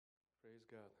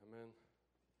God. Amen.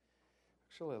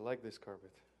 Actually, I like this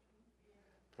carpet.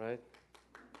 Right?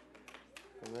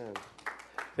 Amen.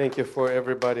 Thank you for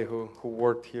everybody who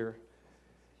worked here,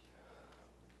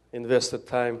 invested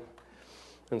time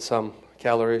and some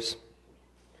calories.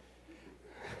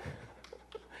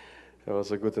 It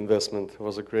was a good investment. It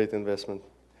was a great investment.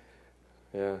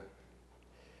 Yeah.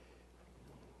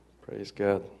 Praise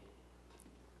God.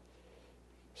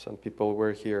 Some people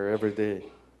were here every day.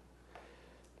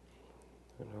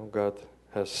 You know, God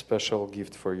has a special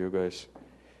gift for you guys.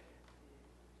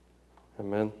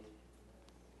 Amen.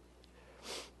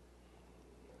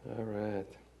 All right.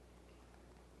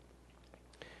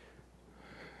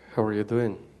 How are you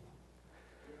doing?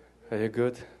 Are you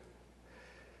good?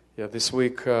 Yeah, this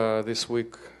week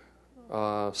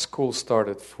school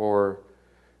started for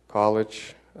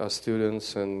college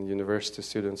students and university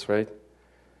students, right?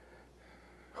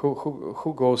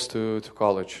 Who goes to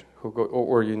college?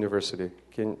 Or university?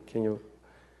 Can you?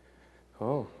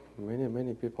 Oh,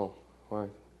 many people. Why?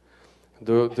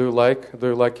 Do you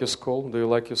like your school? Do you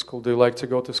like your school? Do you like to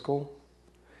go to school?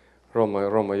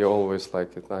 Roma, you always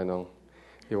like it. I know.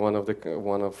 You're one of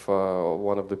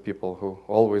the people who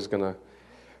always gonna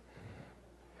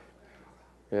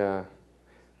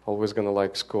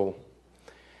like school.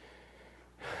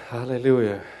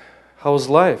 Hallelujah. How's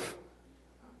life?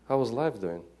 How was life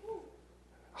doing?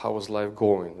 How was life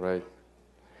going, right?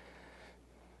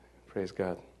 Praise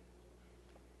God.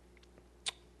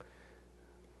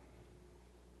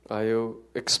 Are you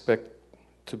expect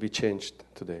to be changed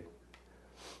today?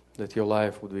 That your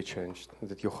life would be changed,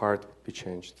 that your heart would be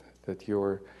changed, that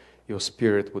your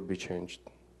spirit would be changed.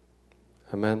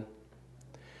 Amen?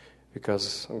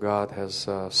 Because God has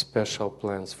special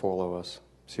plans for all of us,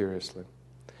 seriously.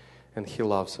 And He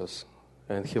loves us.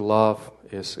 And His love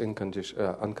is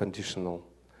unconditional.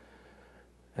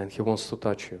 And He wants to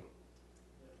touch you.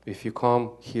 If you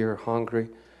come here hungry,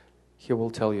 He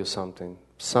will tell you something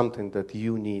that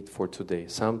you need for today,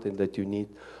 something that you need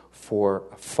for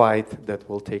a fight that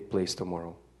will take place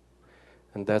tomorrow.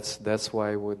 And that's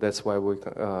why we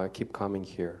keep coming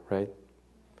here, right?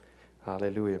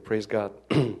 Hallelujah, praise God.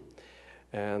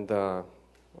 And when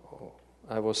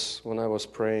I was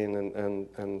praying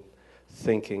and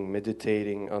thinking,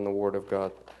 meditating on the Word of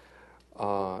God,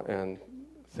 and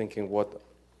thinking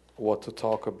what to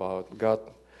talk about, God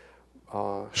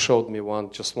showed me one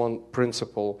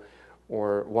principle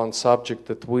or one subject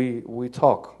that we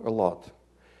talk a lot,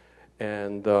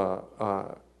 and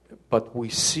but we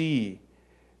see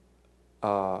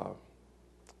that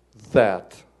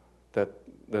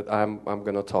I'm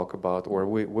going to talk about, or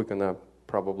we're going to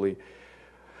probably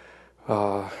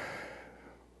have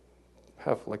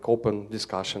like open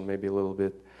discussion, maybe a little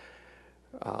bit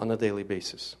on a daily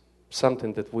basis.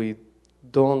 Something that we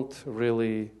don't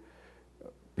really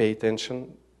pay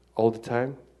attention all the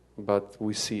time, but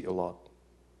we see a lot.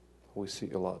 We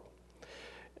see a lot.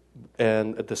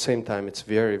 And at the same time, it's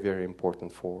very, very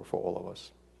important for all of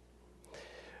us.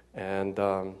 And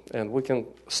we can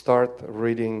start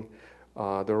reading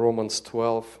the Romans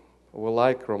 12. We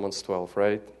like Romans 12,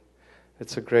 right?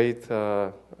 It's a great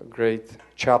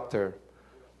chapter,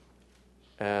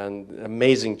 and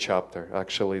amazing chapter,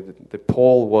 actually. The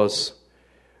Paul was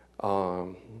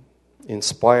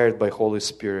inspired by Holy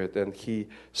Spirit, and he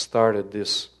started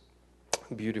this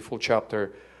beautiful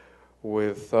chapter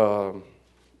with, and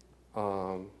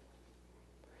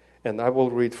I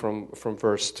will read from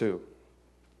verse 2.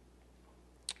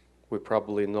 We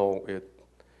probably know it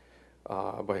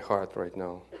by heart right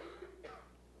now.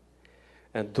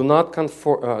 And do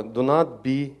not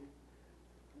be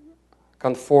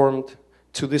conformed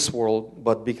to this world,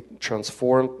 but be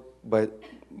transformed by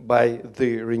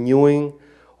the renewing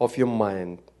of your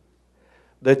mind,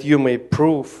 that you may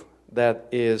prove what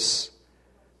is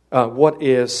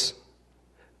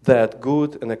that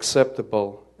good and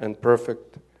acceptable and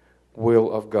perfect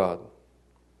will of God.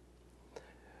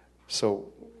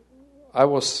 So I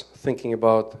was thinking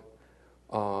about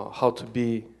how to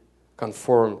be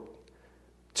conformed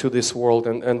to this world,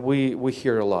 and we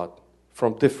hear a lot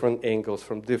from different angles,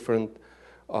 from different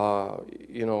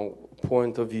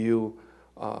point of view.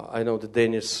 I know the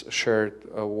Danish shared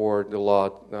a word a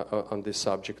lot on this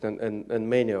subject, and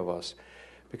many of us,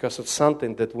 because it's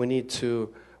something that we need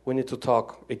to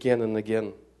talk again and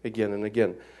again,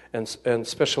 and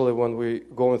especially when we're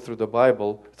going through the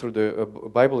Bible, through the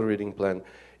Bible reading plan,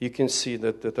 you can see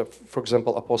that for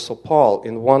example, Apostle Paul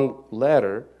in one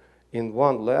letter,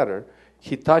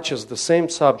 he touches the same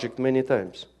subject many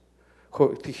times.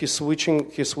 He's switching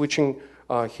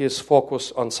his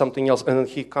focus on something else, and then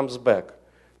he comes back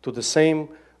to the same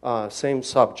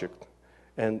subject.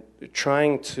 and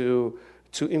trying to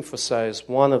emphasize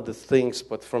one of the things,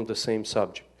 but from the same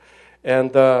subject.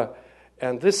 And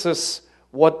this is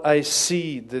what I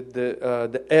see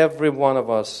that every one of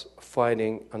us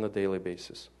fighting on a daily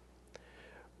basis.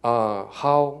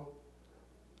 How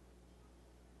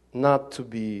not to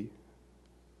be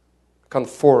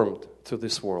conformed to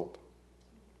this world.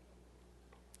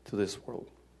 To this world.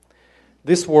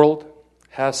 This world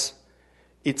has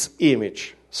its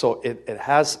image. So it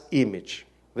has image.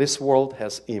 This world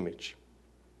has image.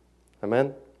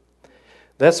 Amen?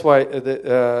 That's why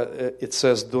it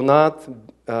says, do not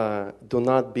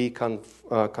be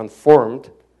conformed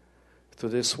to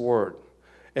this world.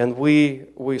 And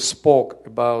we spoke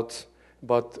about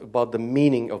the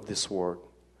meaning of this word,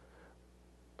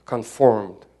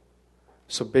 conformed.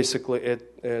 So basically,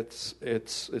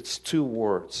 it's two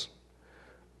words.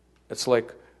 It's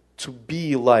like to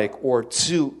be like, or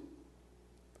to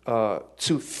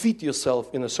fit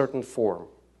yourself in a certain form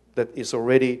that is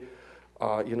already,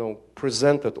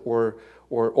 presented or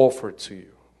offered to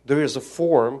you. There is a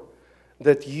form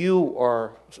that you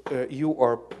are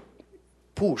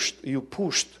pushed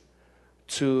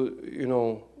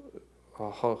to,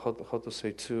 how to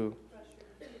say, to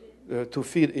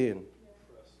fit in,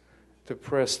 to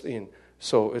press in.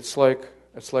 So it's like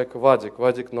Vadik.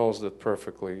 Vadik knows that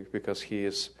perfectly because he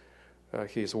is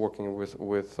working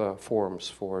with forms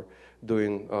for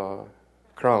doing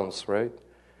crowns, right?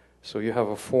 So you have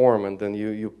a form, and then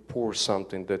you pour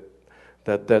something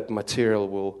that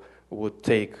material would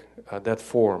take that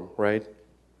form, right?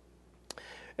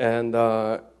 And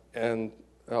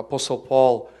Apostle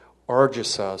Paul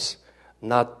urges us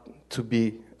not to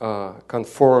be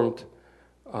conformed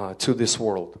to this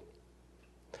world.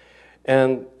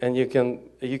 And you can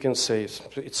say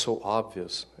it's so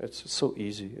obvious, it's so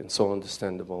easy and so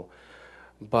understandable,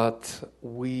 but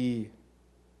we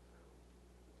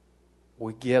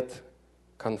get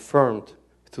confirmed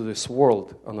to this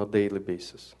world on a daily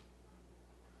basis.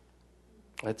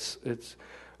 And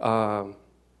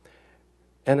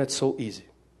it's so easy.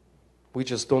 We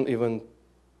just don't even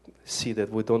see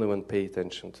that. We don't even pay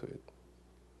attention to it.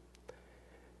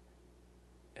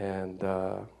 And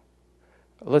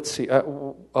let's see.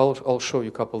 I'll show you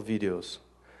a couple videos.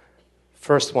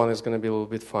 First one is going to be a little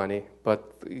bit funny,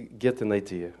 but get an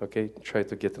idea. Okay, try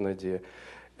to get an idea,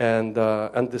 and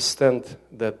understand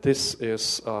that this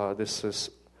is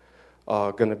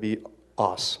going to be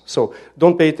us. So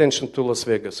don't pay attention to Las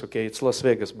Vegas. Okay, it's Las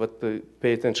Vegas, but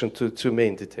pay attention to two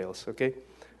main details. Okay,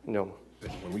 no.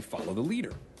 When we follow the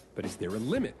leader, but is there a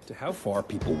limit to how far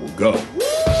people will go?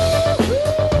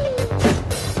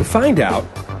 To find out,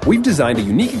 we've designed a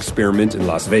unique experiment in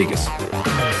Las Vegas.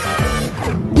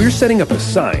 We're setting up a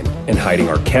sign and hiding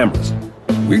our cameras.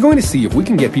 We're going to see if we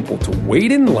can get people to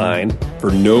wait in line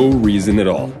for no reason at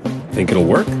all. Think it'll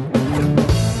work?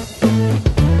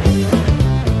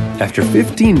 After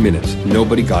 15 minutes,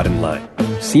 nobody got in line.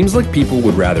 Seems like people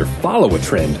would rather follow a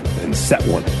trend than set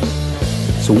one.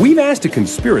 So we've asked a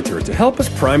conspirator to help us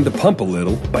prime the pump a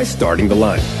little by starting the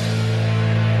line.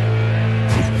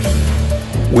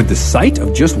 Would the sight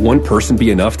of just one person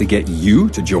be enough to get you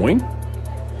to join?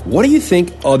 What do you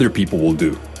think other people will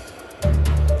do?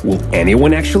 Will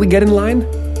anyone actually get in line?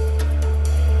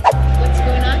 What's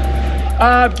going on?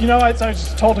 I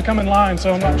was told to come in line,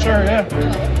 so I'm not sure, yeah.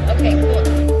 Oh, okay,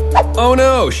 cool. Oh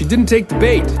no, she didn't take the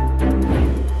bait.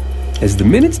 As the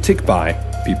minutes tick by,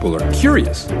 people are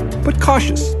curious, but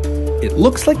cautious. It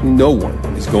looks like no one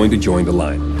is going to join the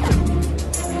line.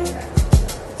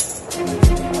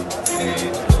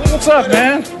 What's up,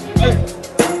 man?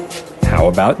 How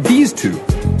about these two?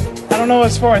 I don't know what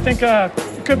it's for. I think it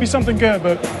could be something good,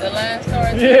 but... The line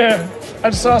starts? Yeah, I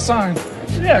just saw a sign.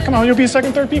 Yeah, come on, you'll be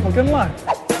second, third people. Get in line.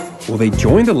 Will they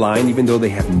join the line even though they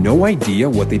have no idea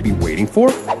what they'd be waiting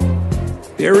for?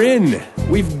 They're in.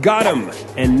 We've got them.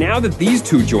 And now that these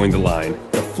two joined the line,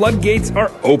 the floodgates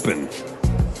are open.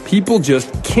 People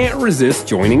just can't resist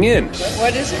joining in.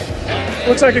 What is it?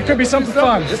 Looks like it could be something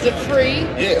fun. Is it free?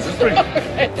 Yeah, it's free.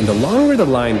 And the longer the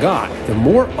line got, the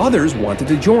more others wanted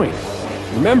to join.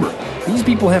 Remember, these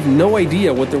people have no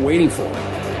idea what they're waiting for.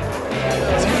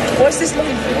 What's this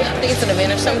line for? I think it's an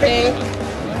event or something.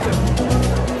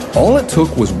 All it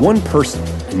took was one person,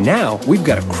 and now we've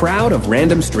got a crowd of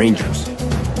random strangers.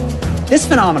 This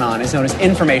phenomenon is known as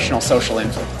informational social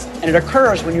influence, and it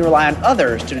occurs when you rely on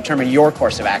others to determine your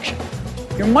course of action.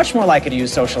 You're much more likely to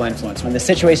use social influence when the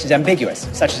situation is ambiguous,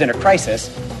 such as in a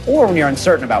crisis, or when you're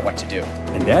uncertain about what to do.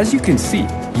 And as you can see,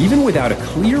 even without a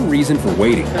clear reason for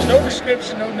waiting, There's no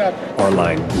description, no nothing. our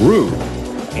line grew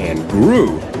and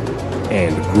grew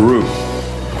and grew.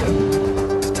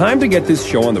 It's time to get this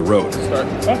show on the road.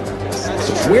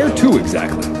 So where to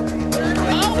exactly?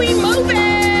 Oh, we moving!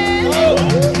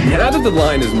 Now that the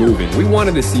line is moving, we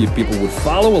wanted to see if people would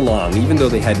follow along even though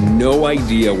they had no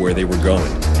idea where they were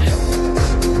going.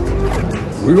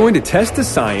 We're going to test the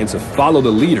science of follow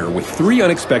the leader with 3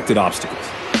 unexpected obstacles.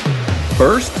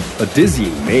 First, a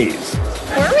dizzying maze.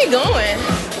 Where are we going?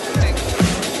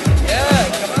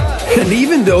 And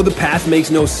even though the path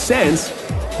makes no sense,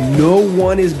 no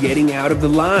one is getting out of the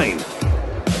line.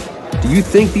 Do you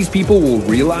think these people will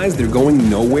realize they're going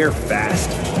nowhere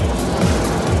fast?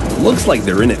 Looks like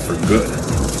they're in it for good.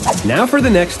 Now for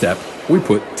the next step, we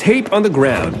put tape on the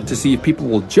ground to see if people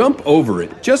will jump over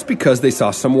it just because they saw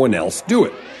someone else do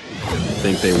it.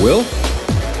 Think they will?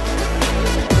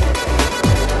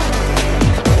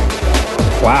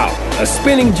 Wow, a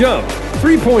spinning jump.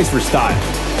 3 points for style.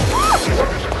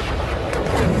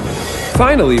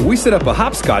 Finally, we set up a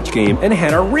hopscotch game and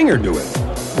had our ringer do it.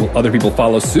 Will other people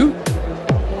follow suit?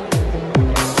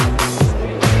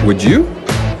 Would you?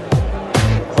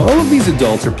 All of these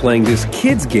adults are playing this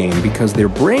kids game because their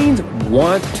brains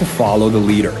want to follow the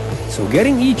leader. So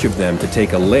getting each of them to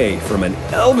take a lay from an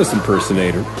Elvis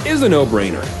impersonator is a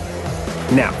no-brainer.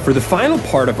 Now, for the final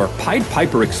part of our Pied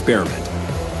Piper experiment,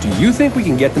 do you think we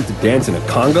can get them to dance in a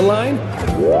conga line?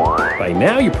 By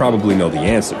now, you probably know the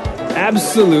answer.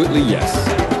 Absolutely yes.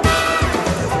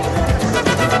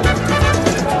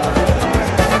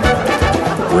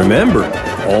 Remember,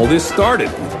 all this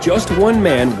started with just one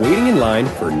man waiting in line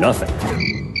for nothing.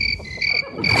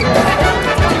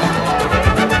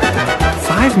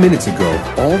 5 minutes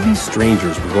ago, all these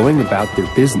strangers were going about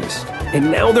their business, and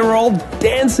now they're all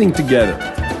dancing together.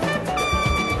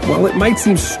 While it might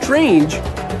seem strange,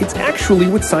 it's actually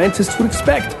what scientists would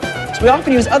expect. So we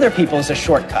often use other people as a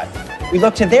shortcut. We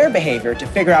look to their behavior to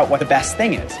figure out what the best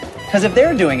thing is. Because if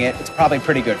they're doing it, it's probably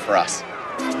pretty good for us.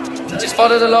 Just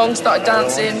followed along, started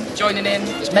dancing, joining in.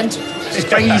 It's mental. It's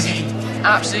crazy.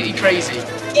 Absolutely crazy.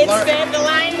 It said the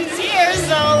line's here,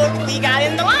 so we got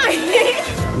in the line.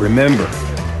 Remember,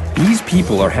 these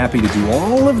people are happy to do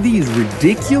all of these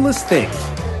ridiculous things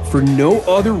for no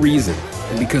other reason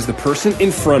than because the person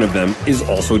in front of them is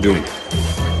also doing it.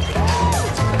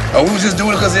 Oh, we was just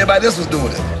doing it because everybody else was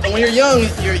doing it. When you're young,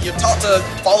 you're taught to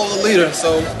follow the leader.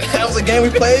 So that was a game we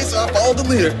played, so I followed the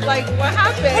leader. Like, what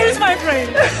happened? Where's my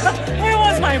brain? Where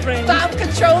was my brain? Stop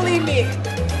controlling me.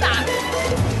 Stop.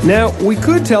 Now, we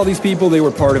could tell these people they were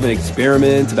part of an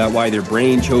experiment about why their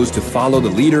brain chose to follow the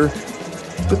leader,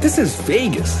 but this is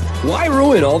Vegas. Why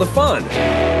ruin all the fun?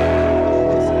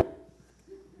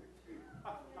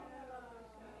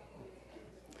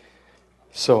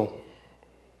 So,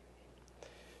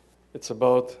 it's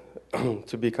about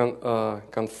to be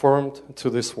conformed to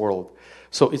this world.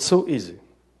 So it's so easy.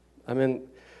 I mean,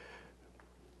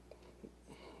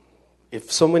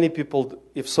 if so many people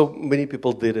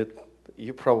did it,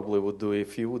 you probably would do it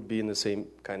if you would be in the same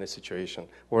kind of situation,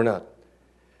 or not.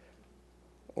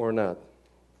 Or not.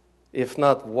 If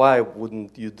not, why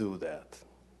wouldn't you do that?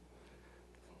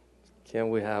 Can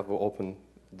we have an open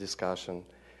discussion?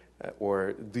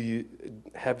 Or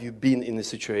have you been in a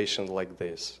situation like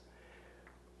this,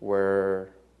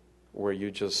 where you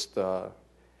just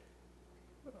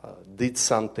did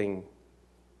something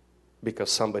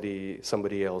because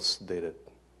somebody else did it?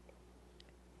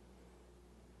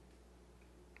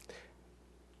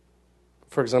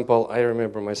 For example, I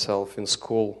remember myself in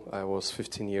school. I was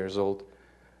 15 years old,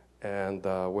 and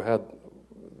we had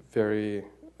very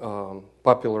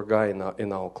popular guy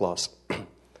in our class.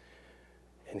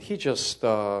 And he just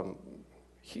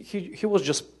he was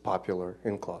just popular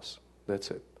in class. That's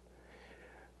it.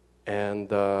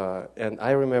 And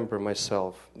I remember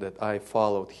myself that I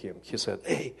followed him. He said,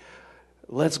 "Hey,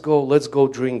 let's go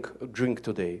drink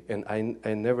today." And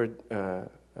I never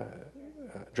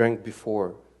drank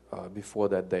before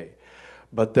that day.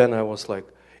 But then I was like,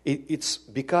 it's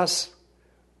because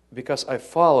I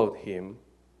followed him,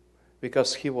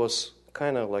 because he was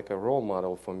kind of like a role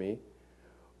model for me,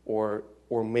 or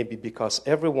maybe because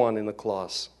everyone in the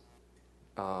class,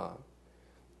 I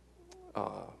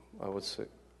would say,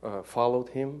 followed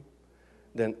him,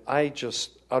 then I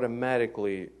just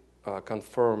automatically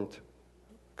conformed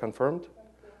to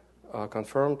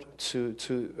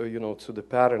the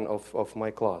pattern of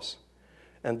my class.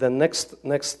 And then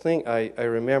next thing I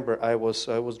remember, I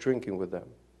was drinking with them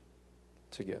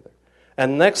together.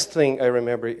 And next thing I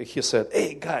remember, he said,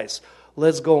 "Hey guys,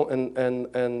 let's go and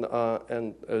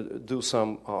do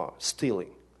some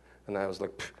stealing." And I was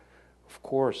like, "Of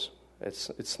course,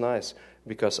 it's nice,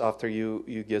 because after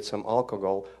you get some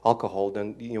alcohol,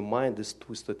 then your mind is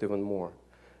twisted even more."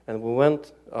 And we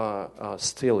went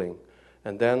stealing,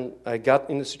 And then I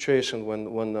got in a situation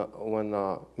when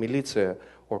militia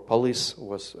or police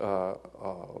was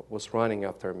running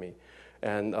after me,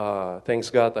 and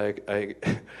thanks God I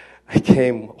I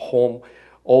came home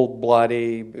all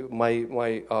bloody.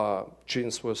 My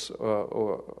jeans was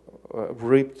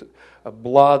ripped,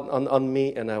 blood on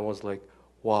me, and I was like,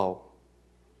 wow,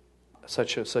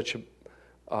 such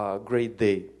a great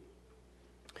day.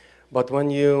 But when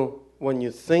you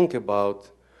think about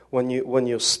when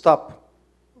you stop.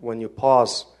 When you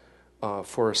pause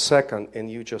for a second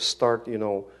and you just start,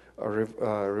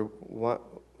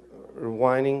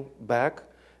 rewinding back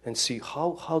and see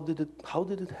how did it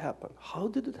happen? How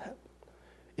did it happen?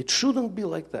 It shouldn't be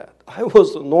like that. I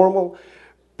was a normal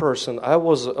person. I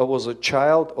was a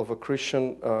child of a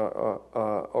Christian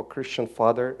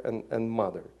father and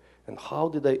mother. And how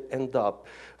did I end up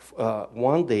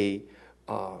one day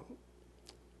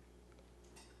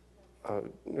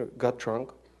got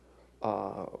drunk?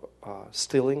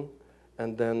 Stealing,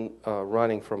 and then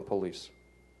running from police.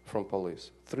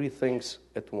 Three things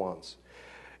at once.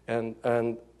 And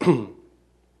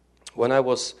when I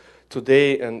was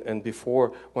today and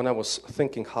before, when I was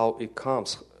thinking how it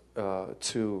comes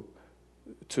to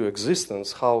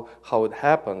existence, how it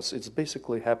happens, it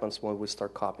basically happens when we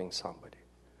start copying somebody.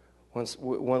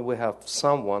 When we have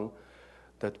someone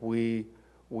that we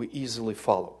easily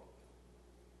follow.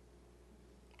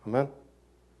 Amen?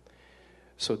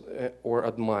 So, or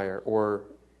admire, or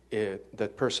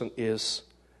that person is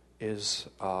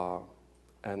an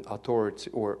authority,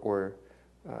 or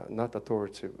not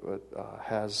authority, but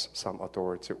has some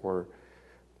authority, or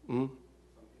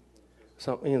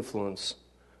some influence.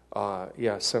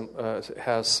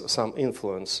 Has some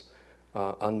influence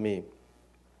on me.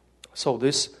 So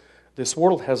this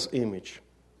world has image,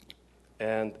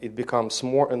 and it becomes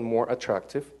more and more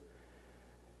attractive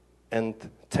and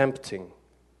tempting.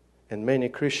 And many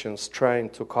Christians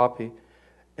trying to copy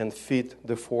and fit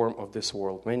the form of this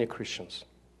world. Many Christians.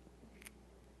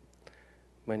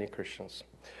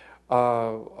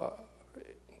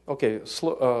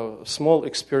 Small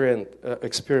experiment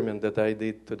that I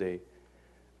did today.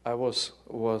 I was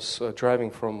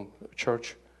driving from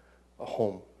church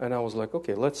home, and I was like,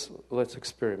 okay, let's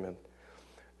experiment.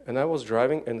 And I was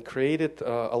driving and created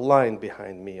a line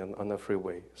behind me on the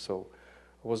freeway. So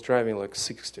I was driving like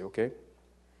 60, okay.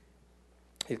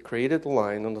 It created a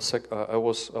line on the I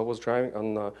was driving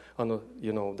on the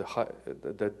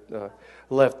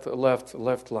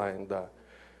left line.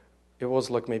 It was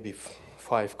like maybe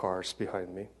 5 cars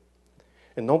behind me,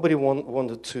 and nobody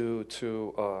wanted to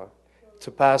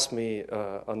pass me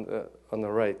on the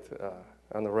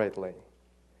right lane.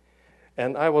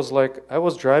 And I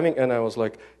was driving, and I was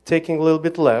like taking a little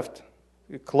bit left,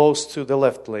 close to the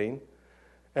left lane,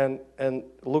 and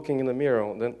looking in the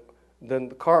mirror.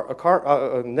 Then a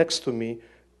car next to me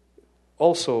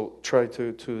also tried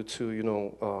to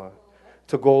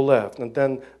go left, and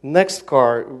then next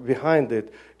car behind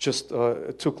it just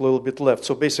took a little bit left.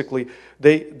 So basically,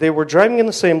 they were driving in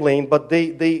the same lane, but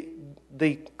they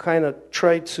kind of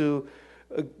tried to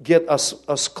get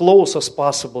as close as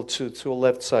possible to a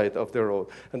left side of the road.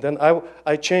 And then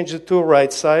I changed it to a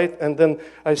right side, and then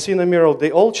I see in the mirror they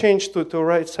all changed to a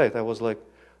right side. I was like,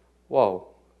 wow.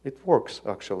 It works,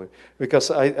 actually, because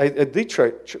I did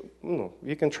try.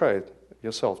 You can try it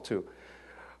yourself too.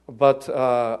 But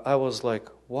I was like,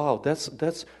 wow, that's,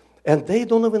 and they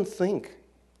don't even think.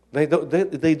 They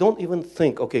don't even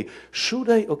think. Okay, should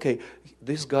I? Okay,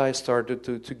 this guy started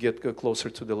to get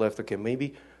closer to the left. Okay,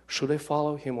 maybe should I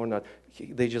follow him or not?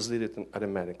 They just did it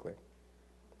automatically.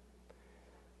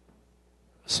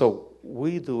 So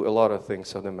we do a lot of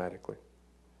things automatically,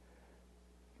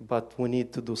 but we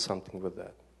need to do something with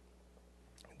that.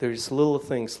 There's little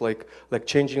things like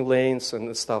changing lanes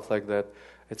and stuff like that.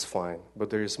 It's fine,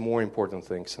 but there is more important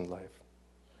things in life.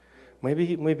 Maybe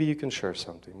you can share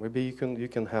something. Maybe you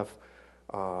can have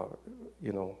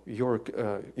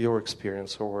your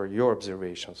experience or your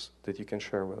observations that you can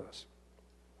share with us.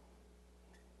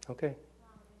 Okay.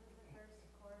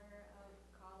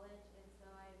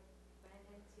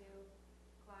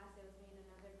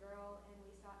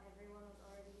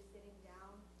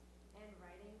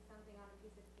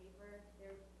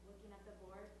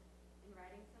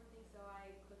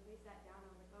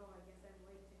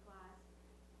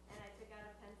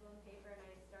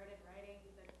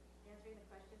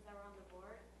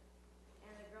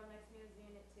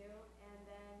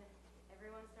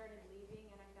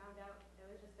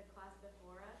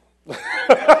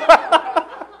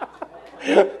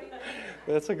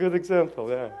 That's a good example.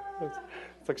 Yeah,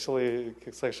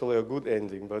 it's actually a good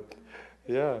ending. But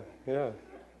yeah.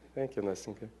 Thank you,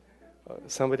 Nastenka.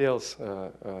 Somebody else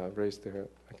raised their hand.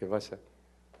 Okay, Vasya.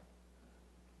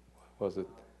 Was it?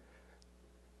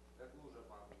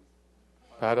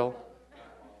 Paddle?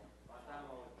 One time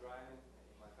I was driving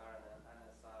in my car and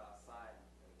I saw a sign,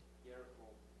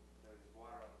 careful, there is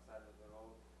water on the side of the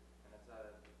road, and I saw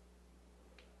that,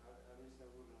 how do you say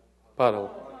lужа?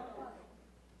 Paddle.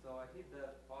 So I hit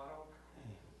that bottle,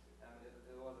 and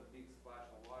it was a big splash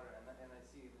of water, and I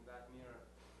see in the back mirror,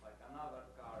 like another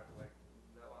car, like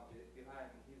the one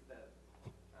behind me, hits that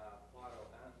bottle,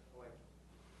 and like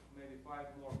maybe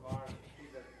 5 more cars hit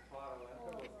that bottle, and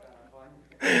it was kind of funny.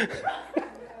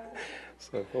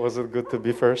 So was it good to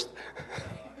be first?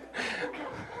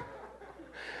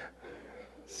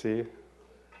 See,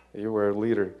 you were a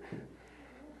leader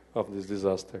of this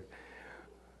disaster.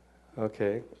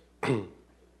 Okay.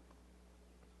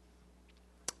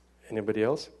 Anybody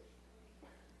else?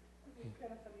 It's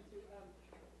kind of funny too.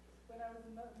 When I was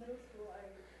in middle school,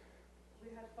 we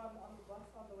had fun on the bus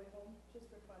on the way home, just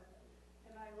for fun.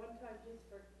 And I one time, just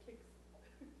for kicks,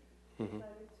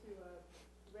 decided to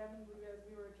randomly, as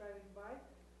we were driving by,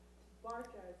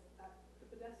 bark at the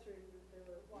pedestrians as they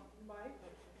were walking by.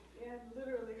 And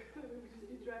literally, we would just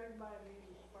be driving by and we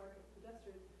would just bark at the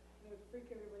pedestrians, and it would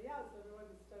freak everybody out. So everyone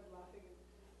just started laughing.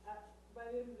 And by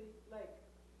the end of the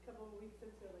couple of weeks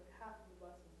into it, like half of the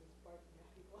bus was just barking at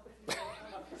people.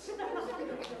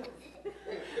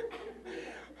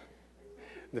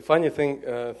 The funny thing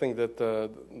that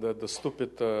the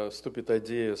stupid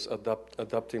idea is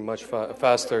adapting much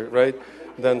faster, right,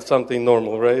 than something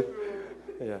normal, right?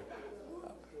 Yeah.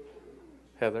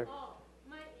 Heather.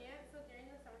 My aunt, so during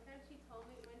the summertime, she told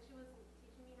me when she was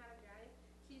teaching me how to drive,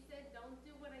 she said, "Don't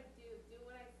do what I do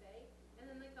what I say." And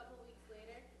then a couple weeks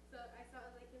later, so I saw,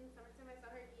 like in the summertime, I saw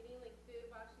her eating like food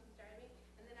while she's driving,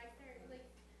 and then I started like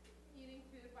eating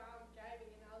food while I'm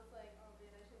driving, and I was like, "Oh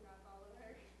man, I should not follow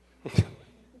her."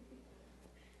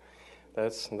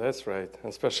 That's right,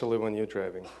 especially when you're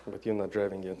driving, but you're not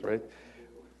driving yet, right?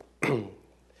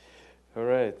 All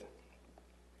right.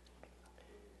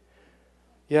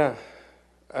 Yeah,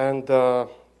 and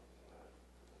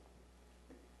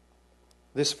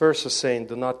this verse is saying,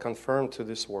 "Do not conform to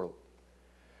this world."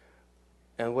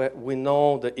 And we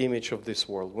know the image of this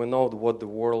world. We know what the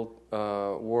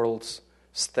world's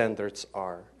standards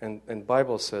are. And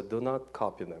Bible said, do not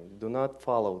copy them. Do not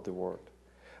follow the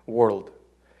world.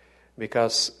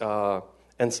 Because,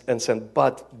 and said,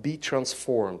 but be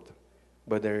transformed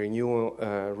by the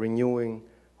renewing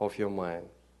of your mind.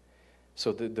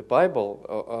 So the Bible,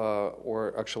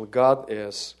 or actually God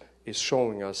is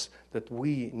showing us that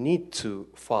we need to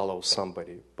follow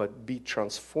somebody, but be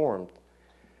transformed,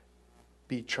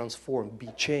 be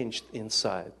changed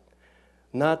inside.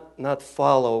 Not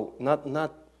follow,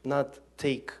 not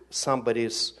take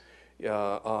somebody's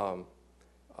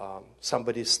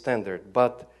standard,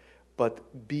 but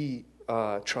be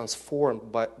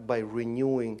transformed by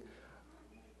renewing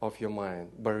of your mind,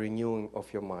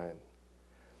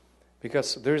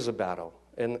 because there is a battle,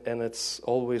 and it's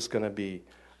always going to be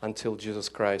until Jesus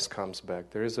Christ comes back.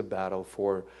 There is a battle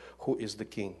for who is the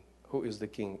king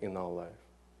in our life.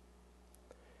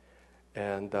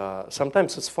 And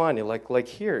sometimes it's funny, like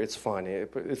here it's funny.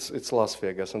 It's Las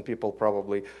Vegas, and people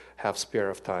probably have spare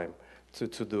of time to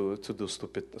do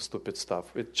stupid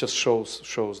stuff. It just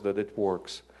shows that it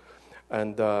works.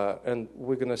 And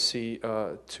we're gonna see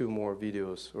 2 more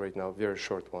videos right now, very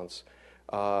short ones.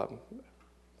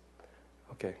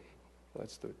 Okay,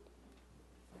 let's do it.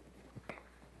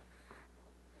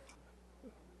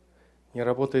 Не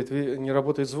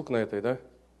работает звук на этой, да?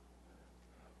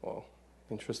 Wow,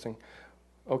 interesting.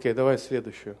 Окей, давай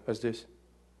следующую. А здесь?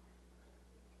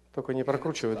 Только не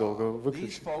прокручивай долго,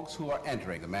 выключи.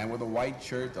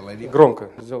 Громко,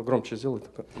 громче сделай.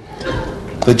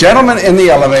 The gentleman in the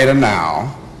elevator now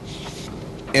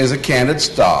is a candid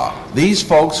star. These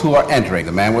folks who are entering,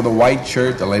 the man with the white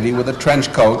shirt, the lady with the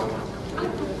trench coat,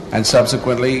 and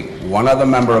subsequently one other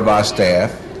member of our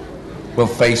staff, will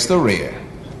face the rear.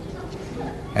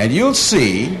 And you'll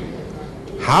see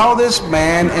how this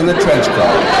man in the trench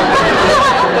coat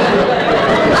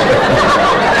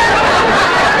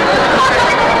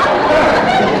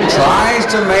tries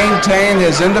to maintain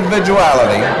his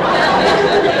individuality,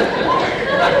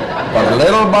 but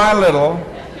little by little,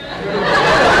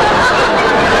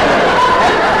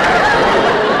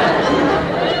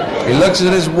 he looks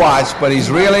at his watch, but he's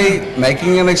really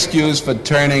making an excuse for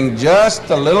turning just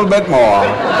a little bit more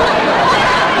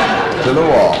to the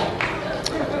wall.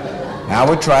 Now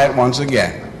we'll try it once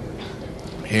again.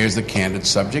 Here's the candid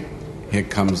subject. Here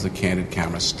comes the candid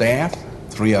camera staff,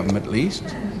 3 of them at least.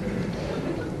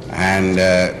 And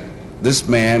this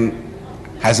man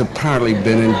has apparently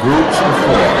been in groups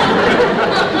before.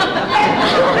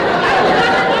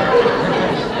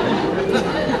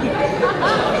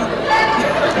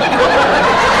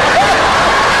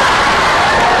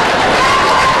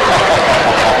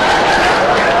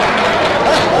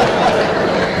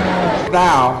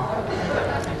 Now,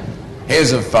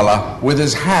 here's a fella with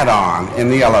his hat on in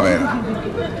the elevator.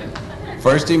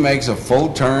 First he makes a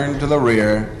full turn to the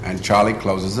rear and Charlie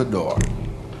closes the door.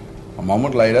 A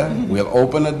moment later, we'll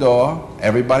open the door,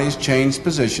 everybody's changed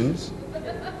positions.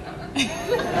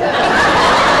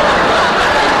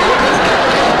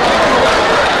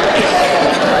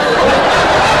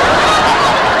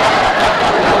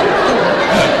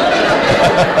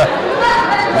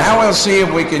 Now we'll see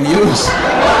if we can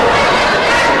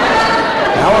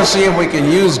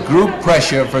use group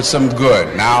pressure for some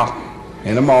good. Now,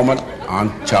 in a moment, on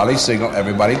Charlie's signal,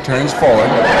 everybody turns forward.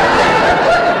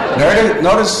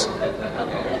 Notice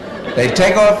they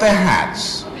take off their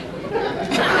hats.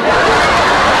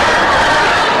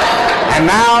 And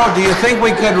now, do you think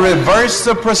we could reverse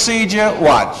the procedure?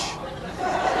 Watch.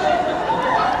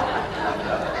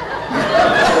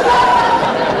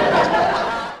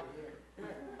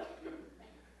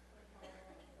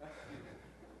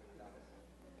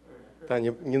 Та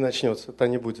не начнется, та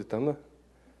не будет там, да?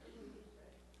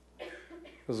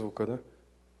 Звука, да?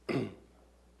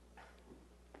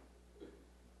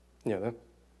 Не, да?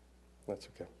 That's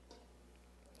okay.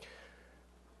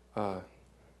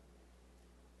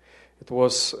 It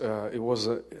was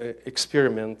an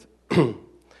experiment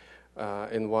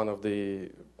in one of the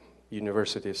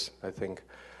universities, I think.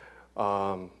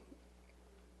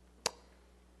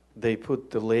 They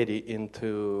put the lady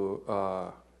into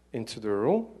the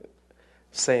room,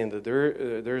 saying that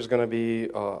there's going to be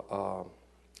a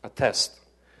test.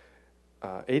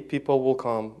 8 people will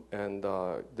come and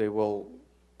they will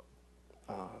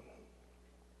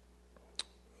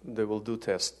do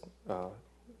test.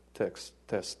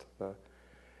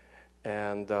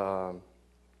 And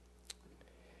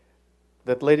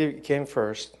that lady came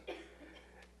first,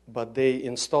 but they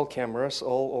installed cameras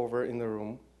all over in the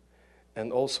room,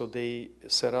 and also they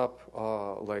set up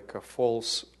like a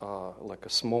false, like a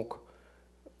smoke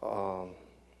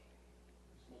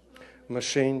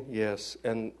machine, yes,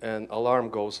 and alarm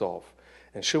goes off.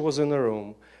 And she was in the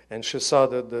room, and she saw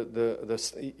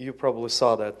the you probably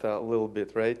saw that a little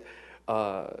bit, right?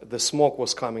 The smoke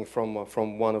was coming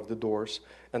from one of the doors,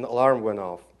 and the alarm went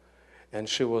off. And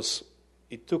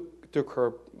it took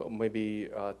her maybe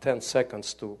 10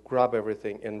 seconds to grab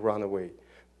everything and run away.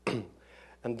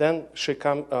 And then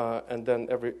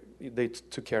they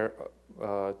took care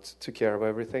of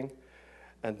everything,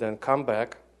 and then come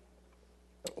back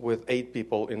with 8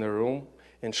 people in a room,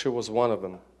 and she was one of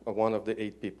them, one of the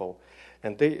 8 people.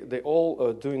 And they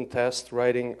all doing tests,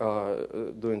 writing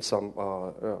some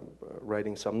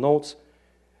notes,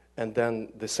 and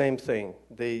then the same thing.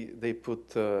 They put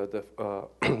the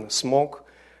smoke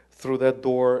through that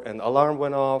door, and alarm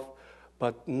went off,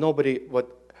 but nobody. But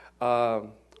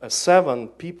 7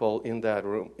 people in that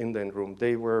room.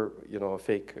 They were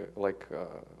fake like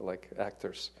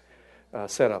actors,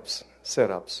 setups.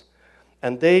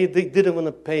 And they didn't want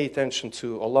to pay attention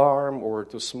to alarm or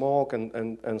to smoke,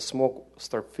 and smoke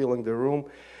start filling the room.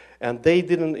 And they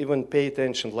didn't even pay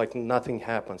attention, like nothing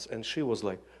happens. And she was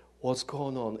like, what's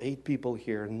going on? 8 people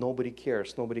here, nobody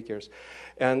cares.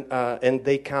 And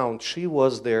they count. She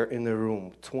was there in the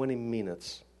room 20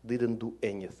 minutes, didn't do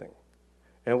anything.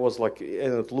 And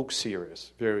it looked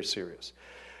serious, very serious.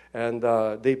 And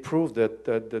they proved that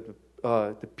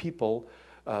the people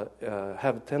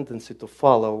have a tendency to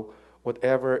follow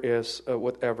whatever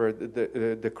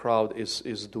the crowd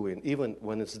is doing, even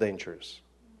when it's dangerous,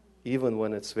 even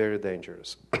when it's very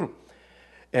dangerous.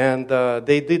 And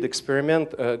they did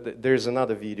experiment. There's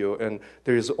another video, and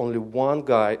there is only one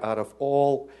guy out of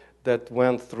all that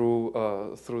went through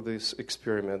this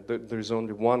experiment. There's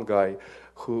only one guy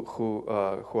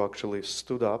who actually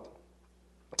stood up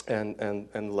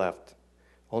and left.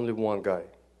 Only one guy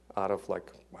out of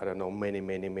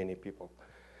many people.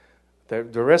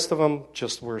 The rest of them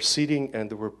just were sitting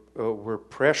and were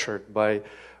pressured by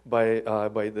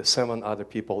the 7 other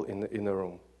people in the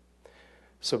room.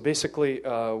 So basically,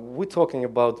 we're talking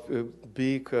about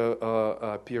big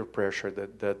peer pressure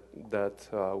that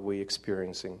we're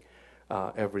experiencing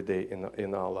every day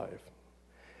in our life,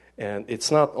 and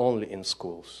it's not only in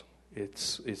schools.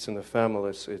 It's in the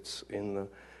families. It's in the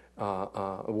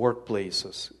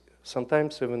workplaces.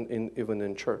 Sometimes even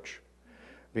in church.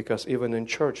 Because even in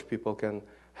church, people can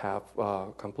have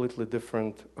completely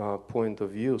different point of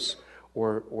views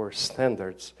or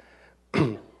standards.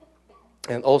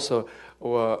 And also,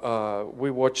 we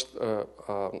watched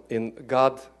in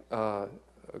God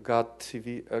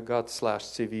TV,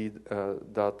 God/TV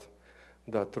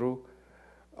 .ru.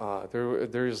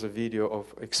 There is a video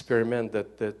of experiment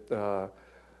that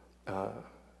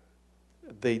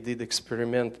they did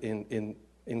experiment in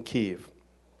Kiev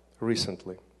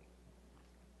recently,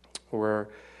 where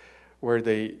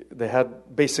they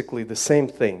had basically the same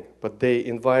thing, but they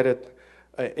invited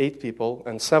 8 people,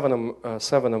 and seven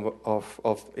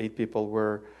of 8 people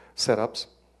were setups,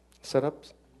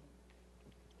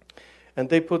 and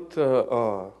they put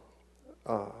the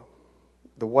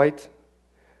white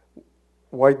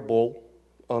ball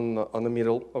on the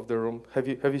middle of the room. Have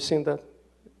you seen that?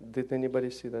 Did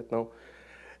anybody see that? No.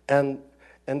 And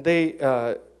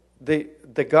the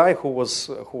guy who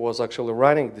was actually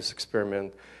running this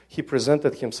experiment, he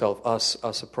presented himself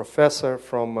as a professor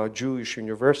from a Jewish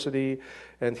university,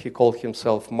 and he called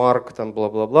himself Mark and blah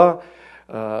blah blah,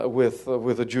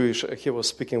 with a Jewish. He was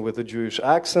speaking with a Jewish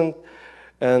accent,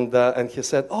 and he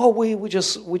said, "Oh, we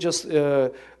just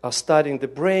are studying the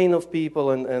brain of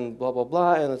people and blah blah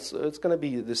blah, and it's going to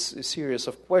be this series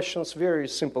of questions, very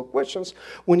simple questions.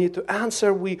 We need to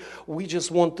answer. We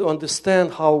just want to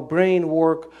understand how brain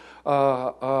work."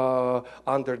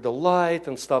 Under the light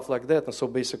and stuff like that, and so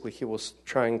basically he was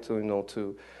trying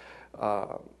to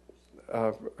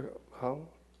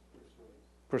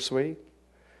persuade.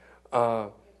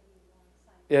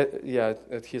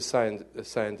 He's a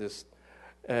scientist,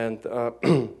 and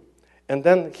and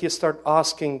then he started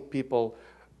asking people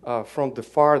from the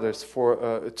farthest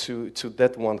to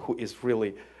that one who is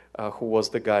really who was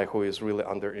the guy who is really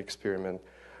under experiment,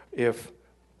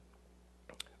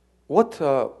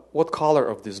 what color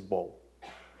of this ball?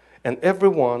 And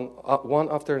everyone, one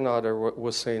after another,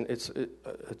 was saying it's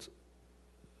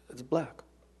black.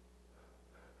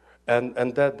 And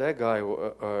that guy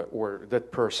or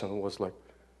that person was like,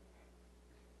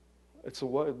 it's a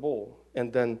white ball.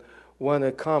 And then when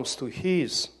it comes to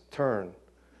his turn,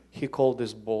 he called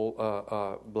this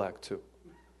ball black too.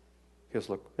 He was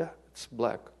like, yeah, it's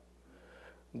black.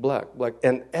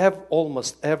 And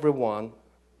almost everyone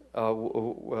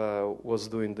was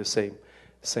doing the same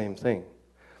thing.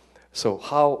 So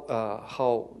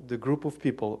how the group of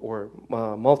people or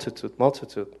multitude,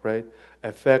 right,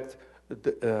 affect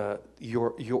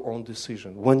your own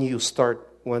decision when you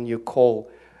call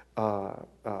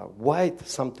white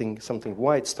something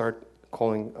white, start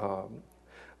calling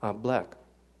black.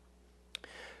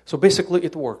 So basically,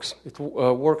 it works. It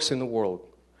works in the world.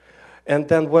 And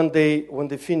then when they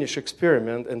finish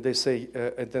experiment and they say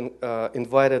and then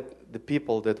invited the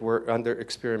people that were under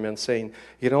experiment, saying,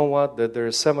 you know what, that there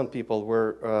are 7 people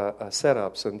were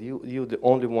setups, and you the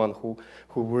only one who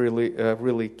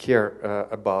really care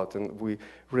about, and we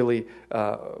really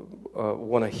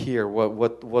want to hear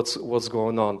what's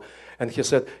going on. And he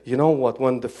said, you know what,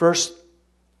 when the first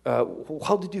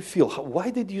how did you feel?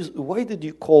 Why did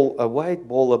you call a white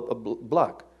ball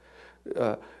black?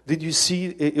 Did you see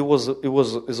it was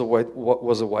a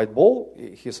white ball?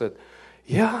 He said,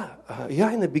 yeah.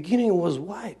 In the beginning it was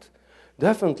white,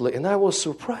 definitely, and I was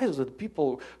surprised that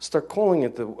people start calling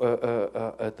it the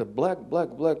black,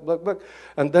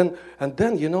 and then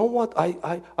you know what?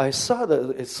 I saw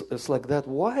that it's like that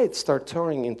white start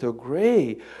turning into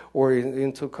gray or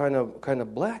into kind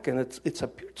of black, and it's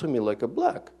appeared to me like a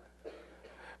black,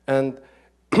 and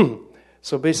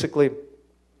so basically.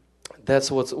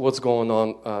 That's what's going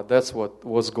on. That's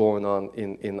what's going on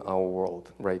in our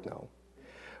world right now.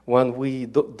 When we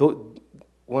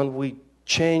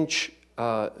change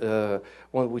our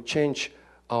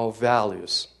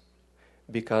values,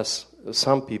 because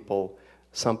some people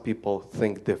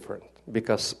think different,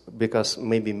 because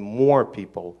maybe more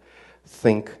people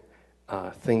think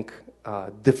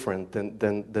different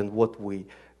than what we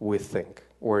think,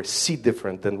 or see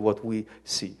different than what we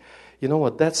see. You know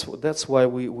what? That's why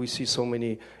we see so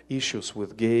many issues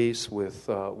with gays, with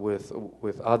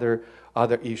other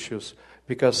issues,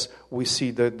 because we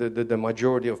see the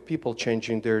majority of people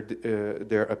changing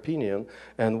their opinion,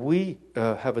 and we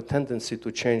have a tendency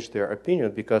to change their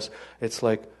opinion because it's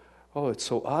like, oh, it's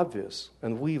so obvious,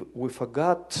 and we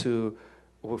forgot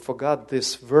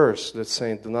this verse that's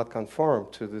saying, "Do not conform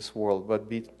to this world, but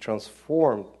be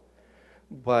transformed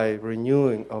by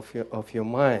renewing of your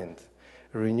mind."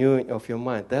 Renewing of your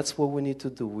mind. That's what we need to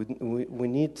do. We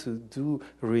need to do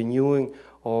renewing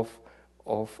of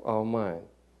our mind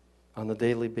on a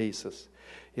daily basis.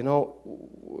 You know,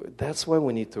 that's why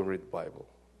we need to read Bible,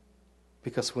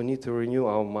 because we need to renew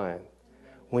our mind.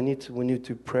 We need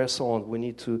to press on. We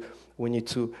need to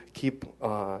keep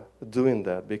doing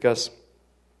that, because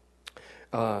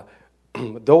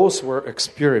those were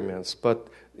experiments, but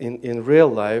in real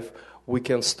life, we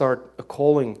can start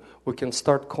calling.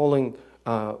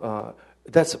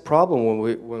 That's a problem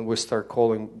when we start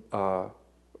calling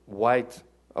white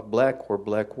a black or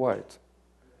black white.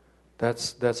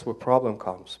 That's where problem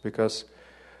comes, because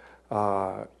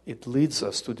it leads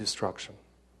us to destruction.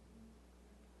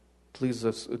 It leads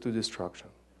us to destruction.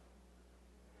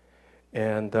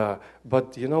 And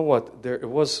but you know what? It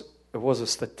was a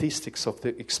statistics of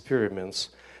the experiments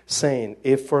saying,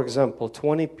 if, for example,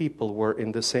 20 people were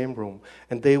in the same room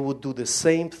and they would do the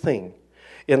same thing,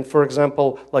 and, for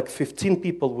example, like 15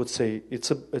 people would say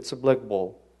it's a black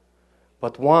ball,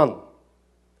 but one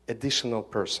additional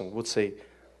person would say,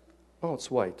 oh, it's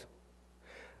white.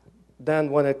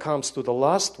 Then when it comes to the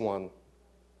last one,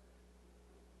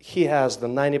 he has the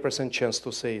 90% chance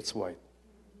to say it's white.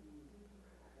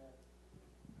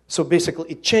 So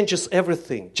basically, it changes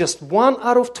everything. Just 1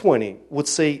 out of 20 would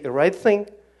say the right thing,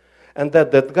 and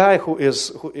that guy who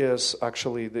is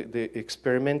actually the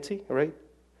experimentee, right,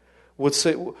 would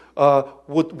say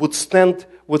would stand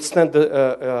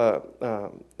the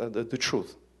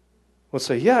truth. Would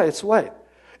say, yeah, it's white,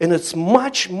 and it's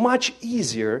much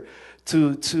easier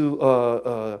to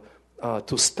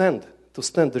stand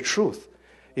the truth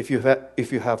if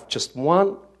you have just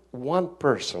one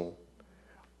person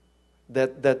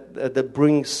that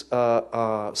brings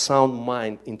a sound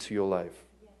mind into your life.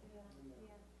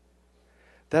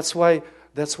 That's why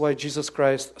Jesus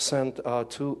Christ sent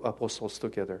 2 apostles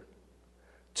together,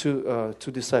 two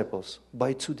disciples.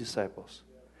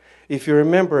 If you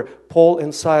remember, Paul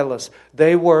and Silas,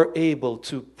 they were able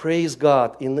to praise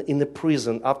God in the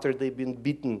prison after they'd been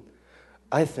beaten.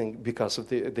 I think because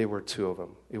they were 2 of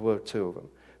them. It were 2 of them.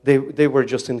 They were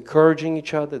just encouraging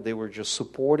each other. They were just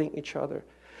supporting each other.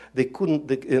 They couldn't,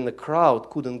 in the crowd,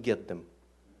 couldn't get them,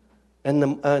 and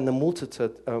the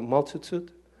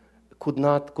multitude could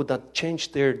not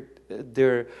change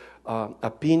their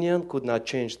opinion, could not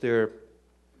change their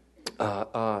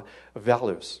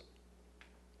values,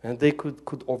 and they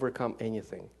could overcome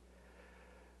anything.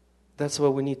 That's why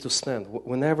we need to stand.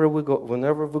 Whenever we go,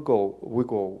 whatever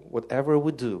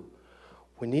we do,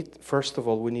 first of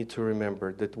all, we need to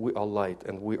remember that we are light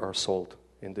and we are salt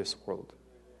in this world.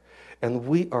 And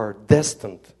we are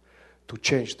destined to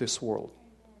change this world.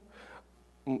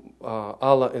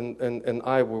 Allah and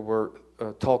I, we were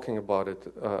talking about it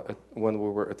when we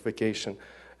were at the vacation,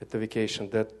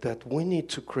 that we need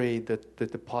to create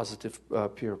the positive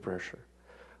peer pressure.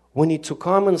 We need to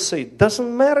come and say, it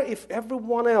doesn't matter if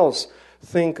everyone else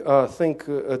think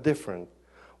different.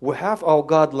 We have our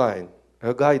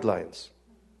guidelines.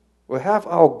 We have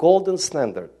our golden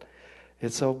standard.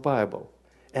 It's our Bible.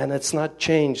 And it's not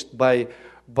changed by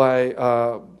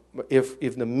if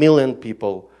the million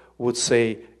people would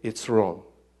say it's wrong.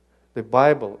 The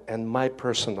Bible and my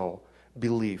personal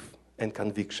belief and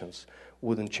convictions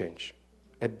wouldn't change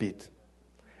a bit.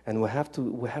 And we have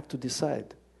to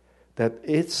decide that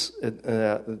it's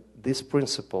this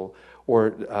principle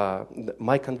or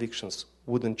my convictions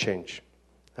wouldn't change.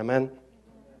 Amen?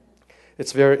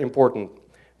 It's very important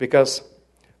because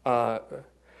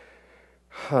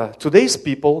today's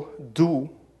people do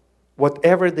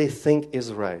whatever they think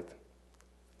is right.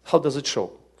 How does it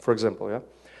show? For example,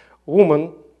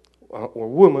 women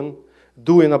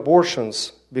doing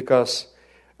abortions because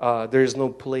there is no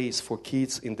place for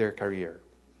kids in their career.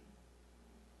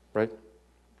 Right?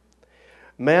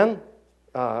 Men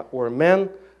don't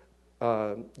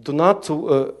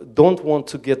want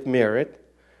to get married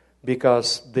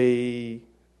because they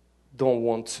don't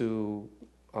want to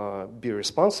be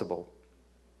responsible.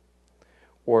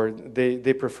 Or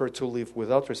they prefer to live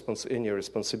without any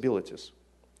responsibilities.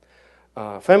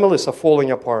 Families are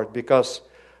falling apart because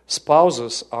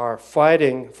spouses are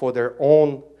fighting for their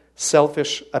own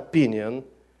selfish opinion,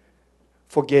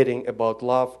 forgetting about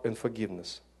love and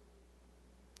forgiveness.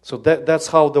 So that's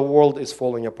how the world is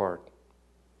falling apart.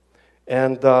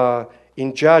 And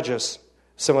in Judges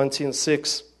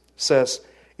 17:6 says,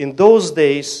 in those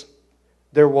days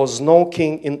there was no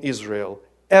king in Israel.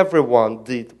 Everyone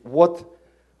did what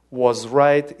was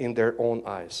right in their own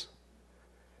eyes.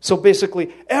 So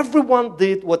basically, everyone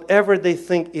did whatever they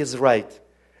think is right.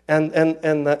 And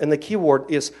the key word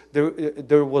is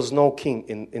there was no king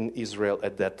in Israel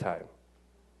at that time.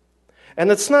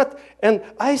 And it's not, and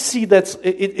I see that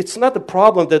it's not a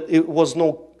problem that it was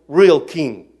no real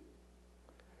king.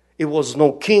 It was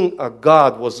no king,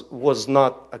 God was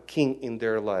not a king in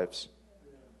their lives.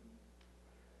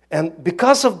 And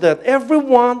because of that,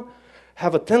 everyone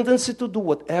have a tendency to do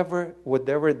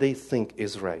whatever they think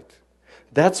is right.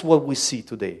 That's what we see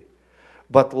today.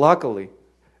 But luckily,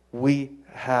 we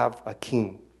have a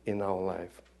king in our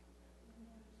life.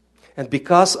 And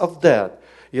because of that,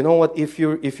 you know what, if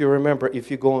you remember, if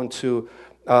you go into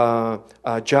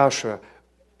Joshua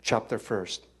chapter 1,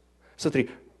 so 3,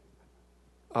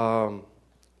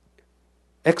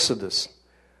 Exodus,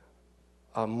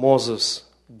 Moses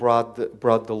brought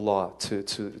the law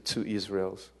to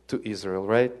Israel,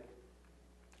 right?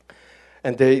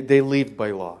 And they lived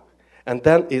by law. And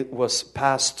then it was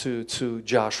passed to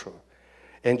Joshua.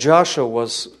 And Joshua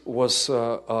was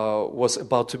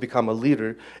about to become a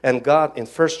leader. And God, in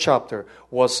first chapter,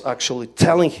 was actually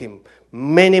telling him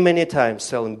many times,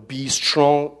 telling, be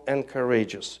strong and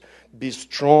courageous. Be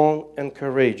strong and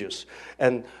courageous.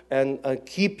 And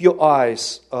keep your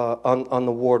eyes on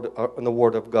the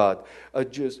word of God.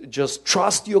 Just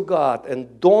trust your God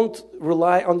and don't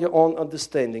rely on your own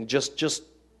understanding. Just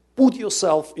put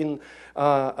yourself in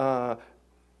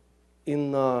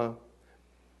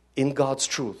God's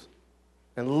truth,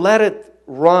 and let it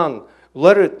run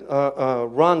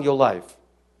your life,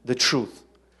 the truth.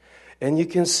 And you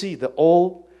can see the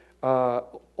all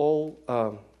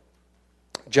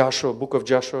Joshua, book of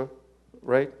Joshua,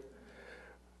 right,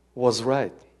 was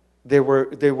right. They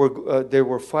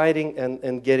were fighting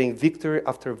and getting victory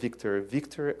after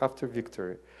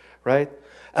victory, right?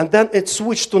 And then it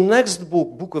switched to next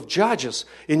book of Judges,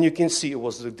 and you can see it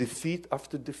was the defeat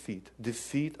after defeat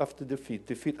after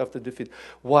defeat.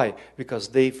 Why? Because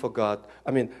they forgot.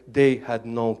 I mean, they had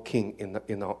no king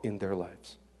in their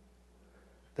lives.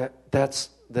 That's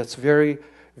very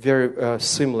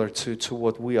similar to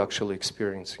what we're actually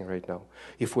experiencing right now.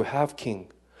 If we have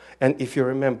king, and if you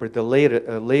remember the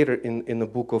later in the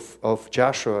book of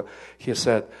Joshua, he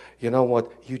said, you know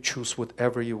what? You choose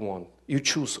whatever you want. You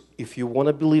choose if you want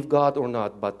to believe God or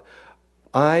not. But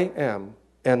I am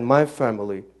and my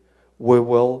family, we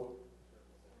will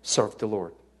serve the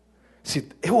Lord. See,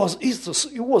 it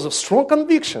was a strong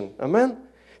conviction. Amen.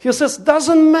 He says,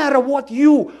 doesn't matter what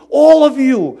all of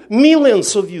you,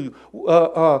 millions of you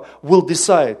will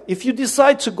decide. If you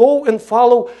decide to go and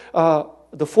follow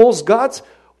the false gods,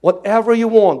 whatever you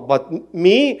want, but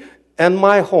me and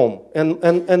my home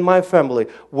and my family,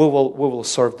 we will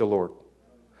serve the Lord.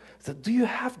 So do you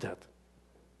have that?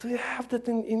 Do you have that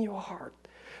in your heart?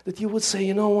 That you would say,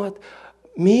 you know what?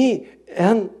 Me,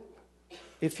 and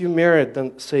if you're married,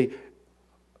 then say,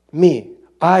 me,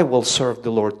 I will serve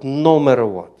the Lord no matter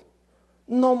what.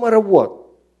 No matter what.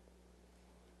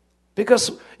 Because,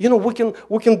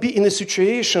 we can be in a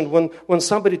situation when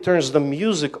somebody turns the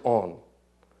music on,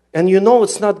 and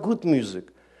it's not good music.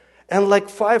 And like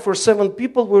 5 or 7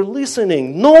 people were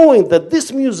listening, knowing that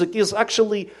this music is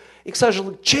actually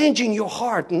changing your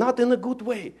heart, not in a good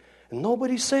way. And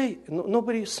nobody is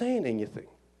saying anything.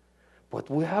 But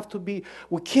we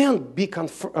can't be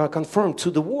conformed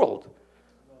to the world.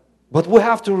 But we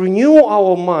have to renew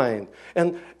our mind.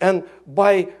 And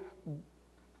by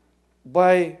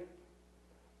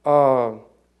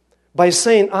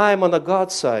saying, I'm on the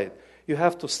God's side, you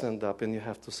have to stand up and you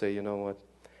have to say, you know what?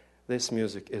 This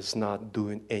music is not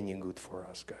doing any good for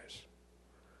us, guys.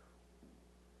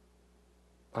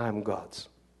 I am God's.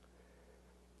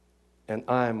 And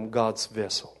I am God's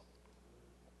vessel.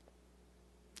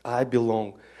 I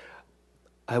belong.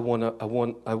 I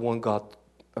want God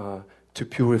to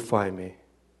purify me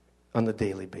on a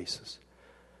daily basis.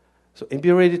 So, and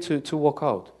be ready to walk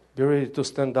out. Be ready to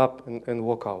stand up and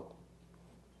walk out.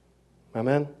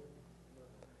 Amen?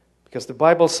 Because the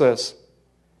Bible says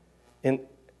in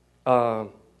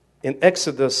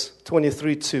Exodus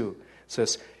 23:2,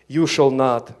 says, you shall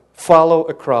not follow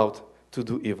a crowd to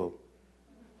do evil.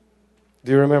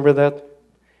 Do you remember that?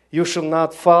 You shall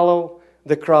not follow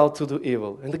the crowd to do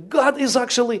evil. And God is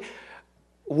actually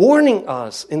warning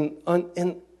us in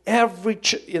every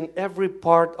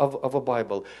part of a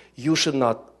Bible. You should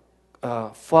not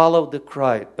follow the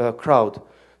crowd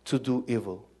to do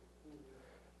evil.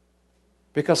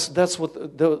 Because that's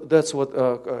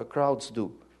what crowds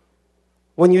do.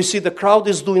 When you see the crowd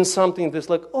is doing something that's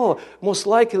like, oh, most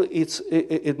likely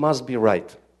it must be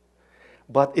right.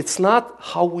 But it's not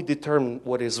how we determine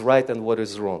what is right and what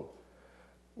is wrong.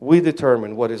 We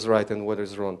determine what is right and what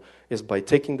is wrong is by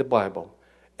taking the Bible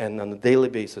and on a daily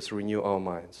basis renew our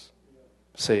minds.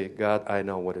 Say, God, I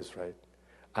know what is right.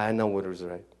 I know what is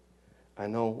right. I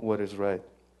know what is right.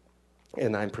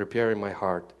 And I'm preparing my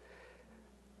heart.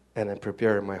 And I'm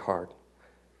preparing my heart.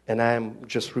 And I am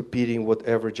just repeating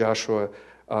whatever Joshua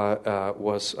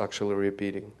was actually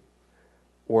repeating.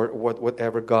 Or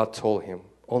whatever God told him.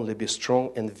 Only be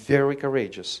strong and very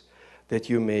courageous, that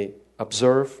you may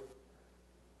observe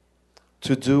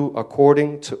to do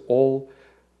according to all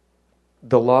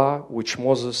the law which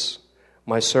Moses,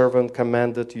 my servant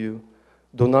commanded you,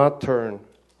 do not turn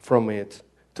from it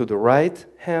to the right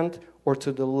hand or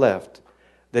to the left,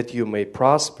 that you may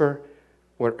prosper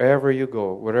wherever you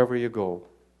go.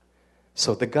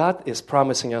 So the God is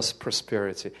promising us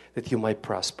prosperity, that you might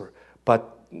prosper. But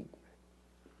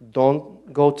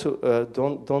don't go to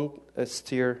don't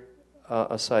steer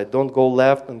aside. Don't go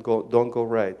left and don't go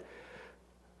right.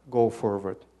 Go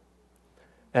forward.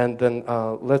 And then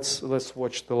let's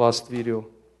watch the last video.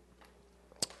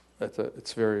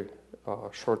 It's very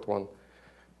short one.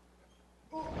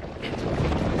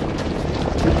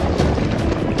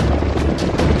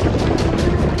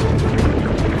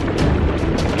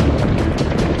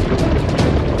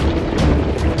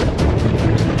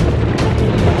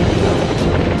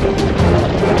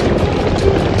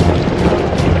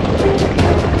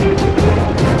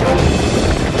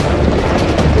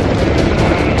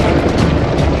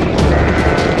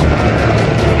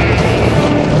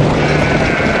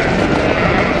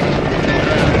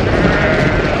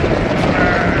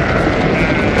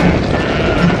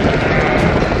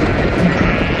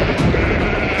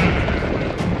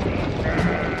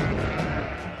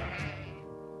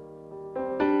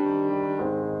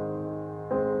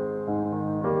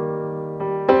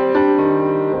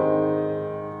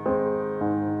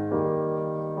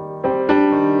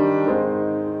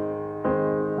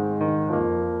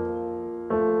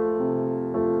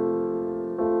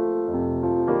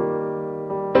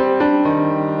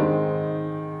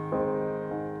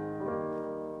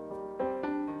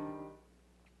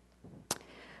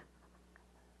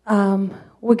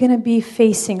 We're going to be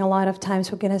facing, a lot of times,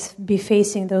 we're going to be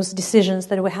facing those decisions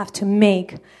that we have to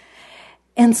make.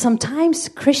 And sometimes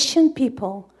Christian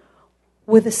people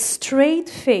with a straight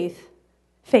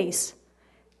face,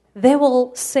 they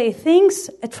will say things,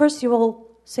 at first you will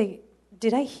say,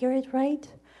 did I hear it right?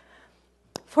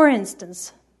 For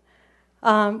instance,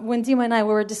 when Dima and I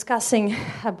were discussing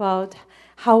about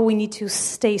how we need to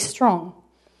stay strong,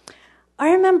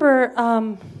 I remember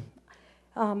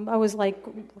I was like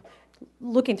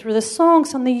looking through the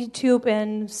songs on the YouTube,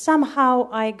 and somehow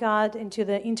I got into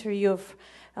the interview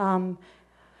of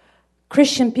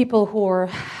Christian people who are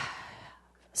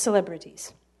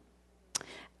celebrities.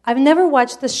 I've never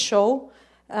watched this show.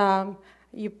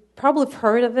 You probably have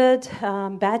heard of it,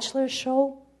 Bachelor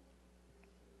show.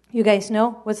 You guys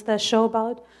know what's that show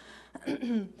about?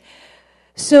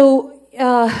 So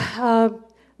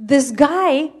this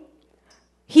guy,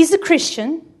 he's a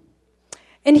Christian.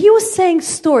 And he was saying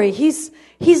story. He's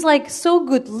like so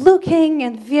good looking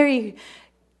and very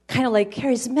kind of like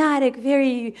charismatic.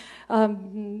 Very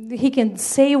he can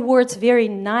say words very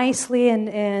nicely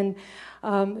and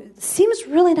seems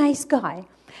really nice guy.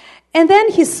 And then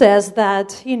he says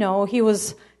that he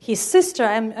was his sister.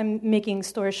 I'm making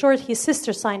story short. His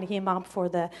sister signed him up for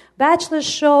the Bachelor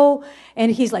show,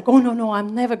 and he's like, oh no,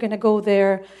 I'm never gonna go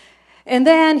there. And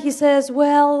then he says,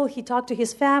 well, he talked to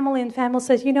his family, and family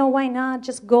says, why not?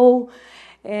 Just go.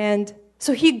 And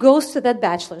so he goes to that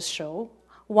Bachelor's show,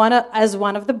 as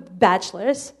one of the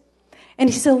bachelors. And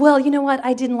he said, well, you know what?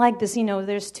 I didn't like this.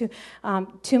 There's too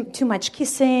much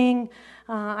kissing.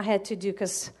 I had to do,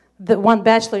 because the one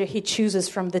bachelor, he chooses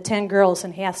from the 10 girls,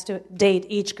 and he has to date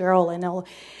each girl and all.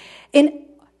 And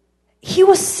he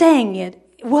was saying it,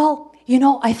 well,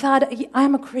 I thought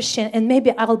I'm a Christian and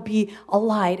maybe I'll be a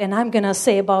light, and I'm going to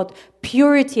say about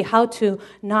purity, how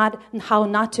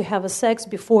not to have a sex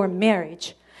before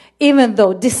marriage. Even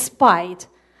though despite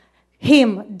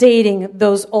him dating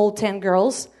those all 10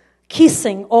 girls,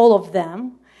 kissing all of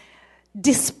them,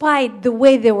 despite the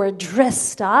way they were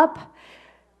dressed up,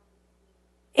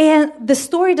 and the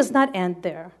story does not end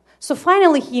there. So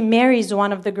finally he marries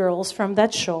one of the girls from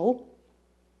that show.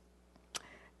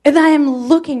 And I am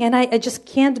looking, and I just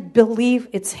can't believe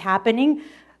it's happening.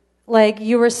 Like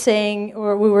you were saying,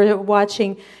 or we were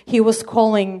watching, he was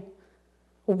calling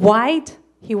white,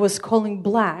 he was calling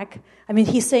black. I mean,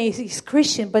 he's saying he's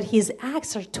Christian, but his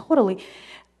acts are totally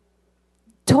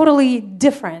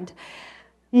different.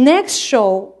 Next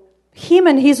show, him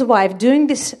and his wife doing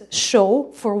this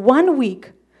show for 1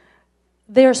 week.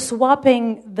 They're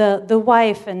swapping the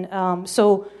wife, and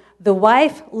so the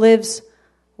wife lives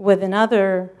with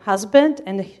another husband,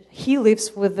 and he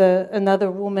lives with another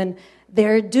woman.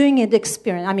 They're doing an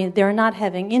experience. I mean, they're not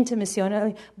having intimacy,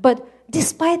 but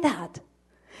despite that,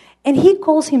 and he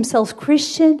calls himself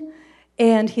Christian,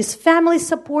 and his family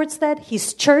supports that,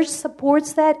 his church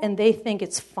supports that, and they think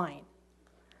it's fine.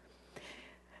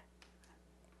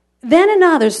 Then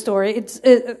another story. It's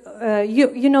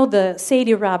you know the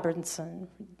Sadie Robertson.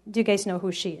 Do you guys know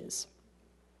who she is?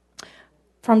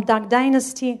 from Duck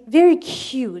Dynasty, very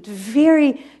cute,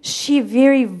 very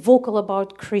vocal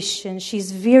about Christian. She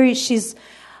was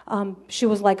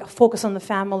like a Focus on the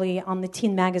Family on the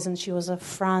teen magazine. She was a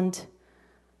front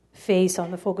face on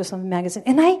the Focus on the magazine.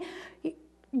 And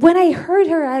when I heard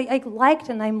her, I liked,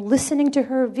 and I'm listening to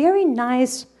her, very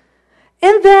nice.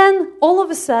 And then all of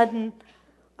a sudden,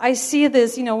 I see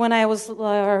this, when I was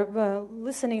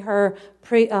listening her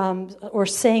or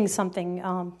saying something,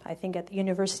 I think at the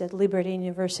university, at Liberty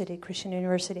University, Christian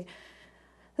University.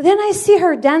 Then I see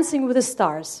her dancing with the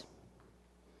stars.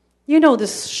 You know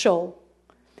this show.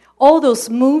 All those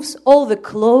moves, all the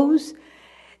clothes.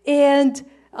 And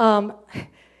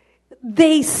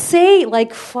they say,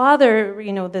 like Father,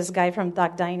 this guy from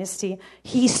Duck Dynasty,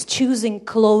 he's choosing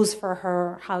clothes for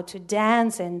her, how to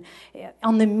dance. And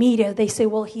on the media, they say,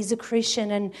 well, he's a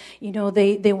Christian, and,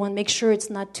 they want to make sure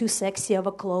it's not too sexy of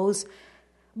a clothes.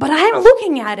 But I'm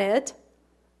looking at it.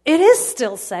 It is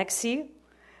still sexy.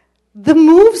 The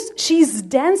moves, she's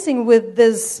dancing with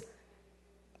this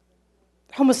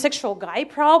homosexual guy,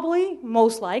 probably,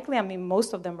 most likely. I mean,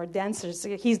 most of them are dancers.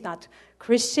 He's not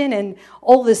Christian, and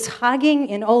all this hugging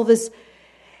and all this.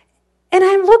 And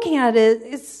I'm looking at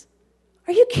it.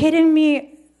 Are you kidding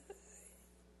me?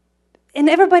 And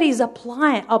everybody's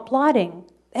applauding.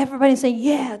 Everybody's saying,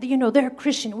 yeah, they're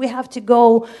Christian. We have to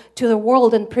go to the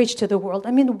world and preach to the world.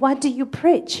 I mean, what do you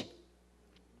preach?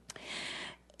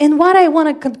 And what I want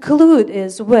to conclude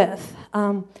is with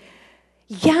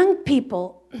young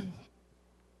people.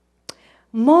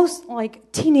 Most,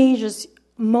 like teenagers,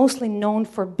 mostly known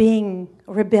for being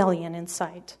rebellion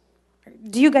inside.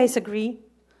 Do you guys agree?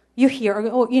 You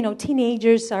hear,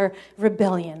 teenagers are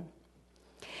rebellion.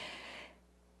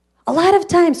 A lot of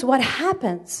times what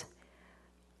happens,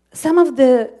 some of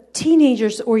the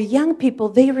teenagers or young people,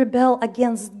 they rebel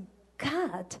against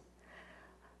God.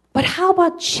 But how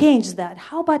about change that?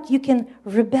 How about you can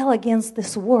rebel against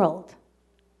this world?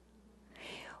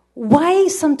 Why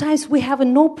sometimes we have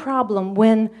no problem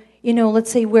when,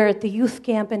 let's say we're at the youth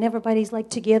camp and everybody's like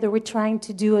together, we're trying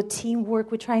to do a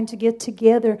teamwork, we're trying to get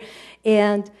together,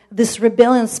 and this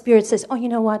rebellion spirit says, oh, you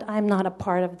know what, I'm not a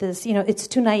part of this, it's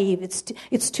too naive,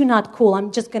 it's too not cool,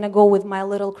 I'm just going to go with my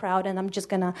little crowd and I'm just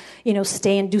going to,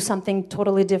 stay and do something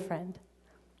totally different.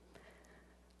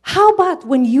 How about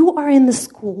when you are in the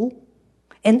school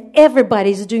and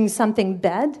everybody's doing something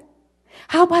bad?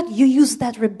 How about you use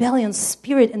that rebellion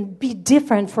spirit and be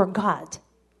different for God?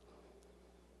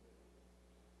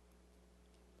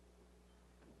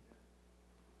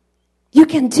 You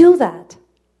can do that.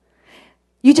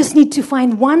 You just need to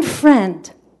find one friend,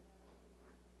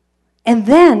 and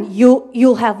then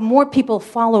you'll have more people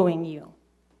following you.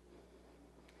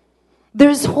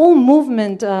 There's a whole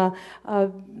movement,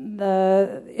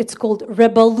 it's called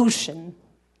Revolution.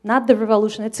 Not the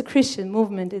revolution, it's a Christian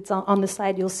movement. It's on the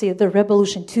side, you'll see the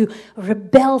revolution, to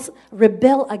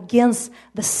rebel against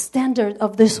the standard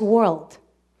of this world.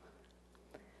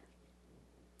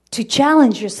 To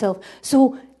challenge yourself.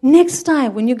 So next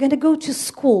time when you're going to go to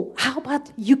school, how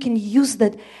about you can use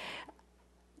that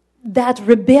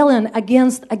rebellion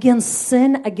against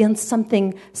sin, against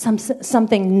something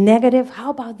negative? How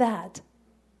about that?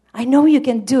 I know you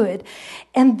can do it.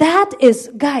 And that is,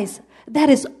 guys, that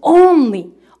is only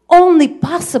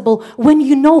possible when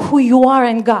you know who you are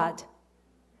in God.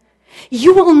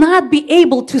 You will not be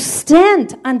able to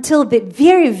stand until the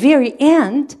very, very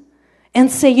end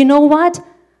and say, you know what?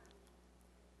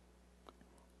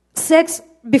 Sex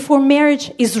before marriage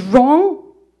is wrong.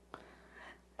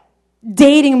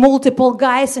 Dating multiple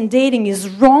guys and dating is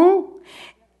wrong.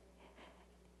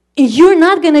 You're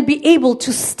not going to be able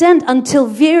to stand until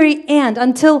very end,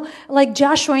 until like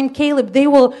Joshua and Caleb, they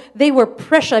were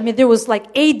pressured. I mean, there was like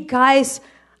 8 guys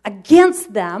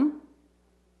against them,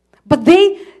 but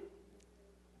 10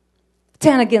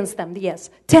 against them, yes,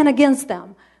 10 against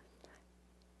them.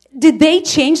 Did they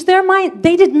change their mind?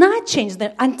 They did not change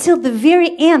their until the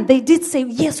very end. They did say,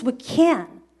 yes, we can.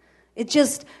 It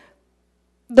just,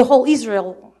 the whole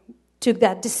Israel took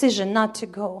that decision not to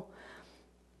go.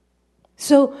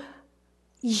 So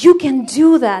you can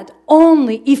do that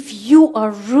only if you are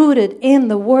rooted in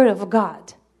the Word of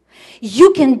God.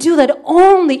 You can do that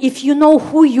only if you know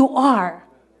who you are.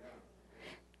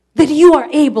 That you are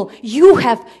able. You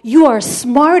are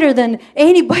smarter than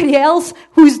anybody else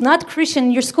who is not Christian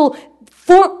in your school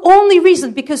for only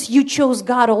reason because you chose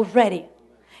God already.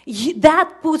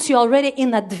 That puts you already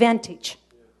in advantage.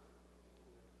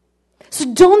 So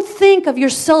don't think of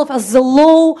yourself as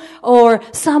low or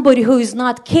somebody who is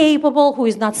not capable, who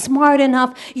is not smart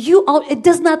enough. It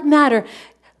does not matter.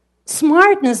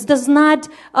 Smartness does not,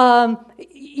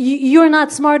 you're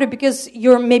not smarter because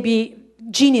you're maybe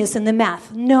genius in the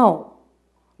math. No.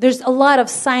 There's a lot of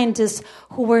scientists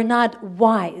who were not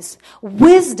wise.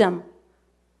 Wisdom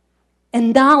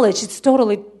and knowledge, it's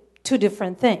totally two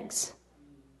different things.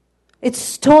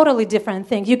 It's totally different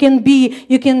thing. You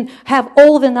can have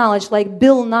all the knowledge like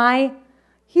Bill Nye.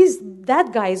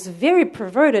 That guy is very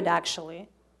perverted, actually.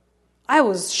 I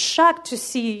was shocked to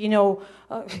see,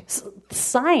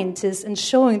 scientists and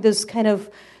showing this kind of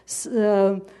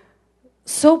so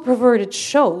perverted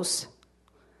shows.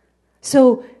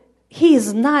 So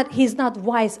he's not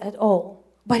wise at all.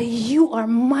 But you are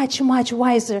much, much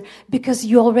wiser because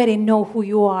you already know who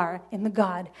you are in the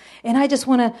God. And we just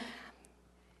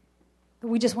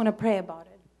want to pray about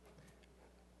it.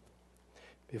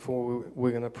 Before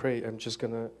we're going to pray, I'm just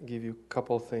going to give you a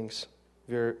couple of things,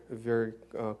 very, very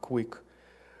quick,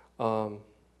 that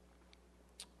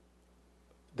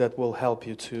will help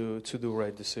you to do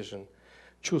right decision.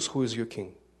 Choose who is your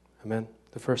king. Amen?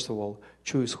 First of all,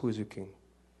 choose who is your king.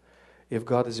 If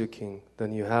God is your king,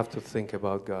 then you have to think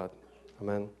about God.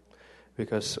 Amen?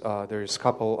 Because there is a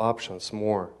couple options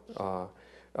more.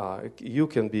 You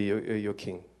can be your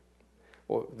king.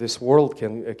 Or this world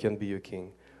can be your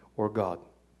king. Or God.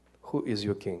 Who is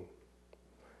your king?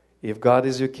 If God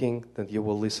is your king, then you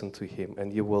will listen to him.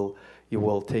 And you will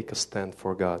take a stand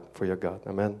for God, for your God.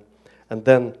 Amen? And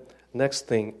then, next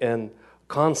thing, and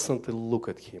constantly look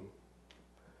at him.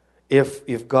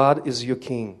 If God is your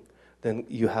king, then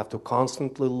you have to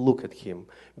constantly look at him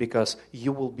because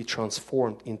you will be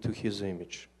transformed into his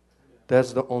image.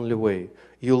 That's the only way.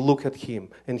 You look at him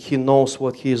and he knows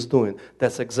what he is doing.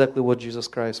 That's exactly what Jesus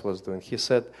Christ was doing. He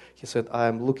said, I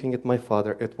am looking at my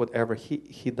Father, at whatever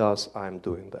he does, I am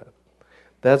doing that.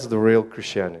 That's the real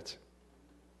Christianity.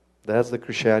 That's the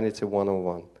Christianity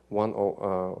 101.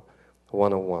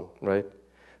 101, right?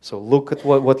 So look at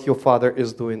what your Father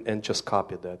is doing and just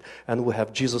copy that. And we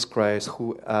have Jesus Christ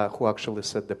who actually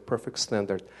set the perfect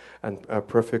standard and a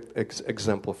perfect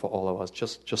example for all of us.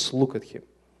 Just look at him.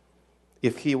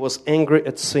 If he was angry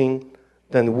at sin,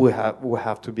 then we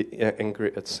have to be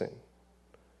angry at sin.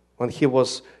 When he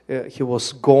was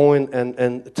going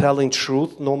and telling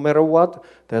truth, no matter what,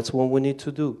 that's what we need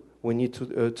to do. We need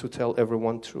to tell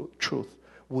everyone truth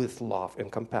with love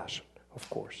and compassion, of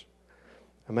course.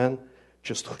 Amen.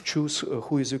 Just choose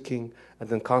who is your king and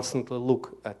then constantly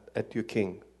look at your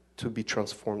king to be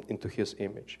transformed into his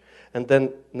image. And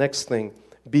then next thing,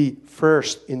 be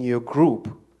first in your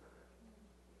group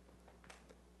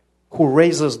who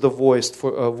raises the voice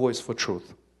for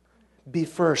truth. Be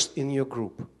first in your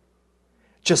group.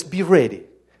 Just be ready.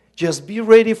 Just be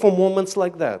ready for moments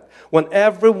like that. When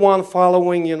everyone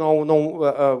following,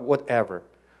 whatever.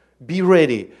 Be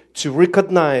ready to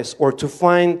recognize or to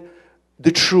find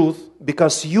the truth,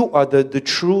 because you are the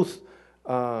truth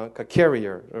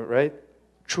carrier, right?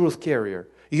 Truth carrier.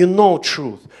 You know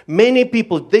truth. Many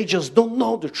people, they just don't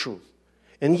know the truth.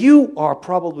 And you are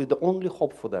probably the only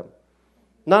hope for them.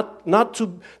 Not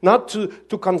to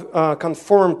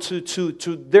conform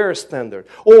to their standard.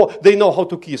 Or they know how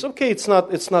to kiss. Okay, it's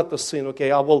not a sin.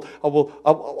 Okay, I will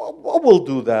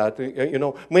do that.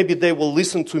 Maybe they will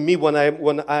listen to me when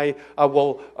I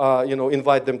will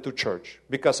invite them to church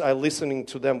because I'm listening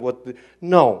to them.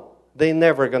 No, they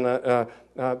never gonna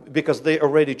because they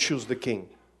already choose the king,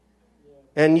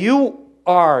 and you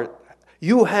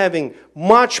having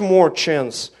much more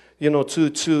chance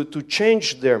to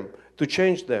change them. To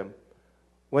change them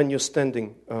when you're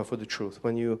standing for the truth,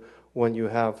 when you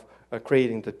have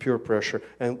creating the pure pressure,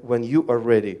 and when you are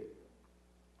ready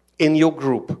in your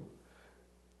group,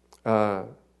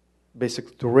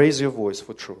 basically to raise your voice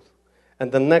for truth.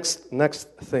 And the next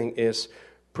thing is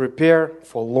prepare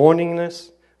for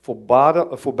loneliness, for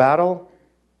battle.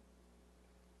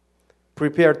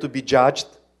 Prepare to be judged.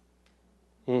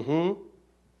 To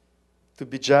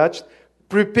be judged.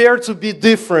 Prepare to be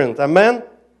different. Amen.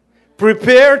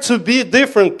 Prepare to be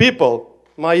different people,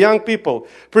 my young people.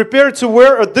 Prepare to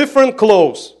wear a different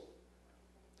clothes,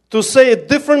 to say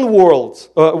different words.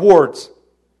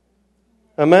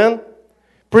 Amen?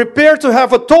 Prepare to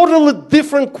have a totally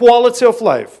different quality of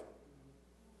life.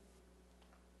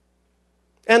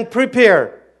 And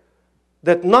prepare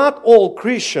that not all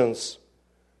Christians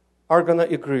are going to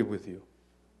agree with you.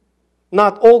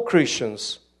 Not all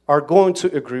Christians are going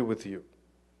to agree with you.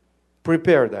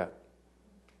 Prepare that.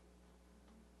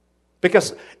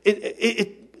 Because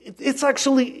it's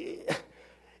actually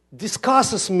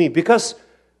disgusts me because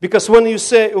when you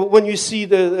see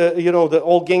the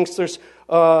old gangsters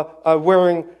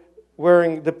wearing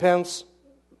the pants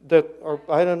that are,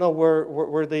 I don't know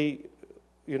where they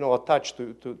attached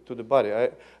to the body.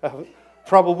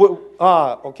 Probably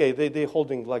okay, they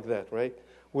holding like that, right?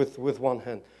 with one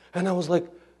hand. And I was like,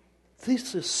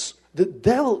 the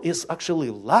devil is actually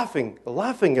laughing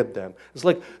at them. It's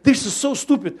like, this is so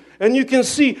stupid. And you can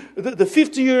see the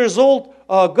 50 years old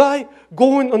guy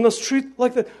going on the street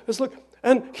like that. It's like,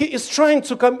 and he is trying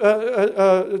to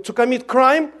commit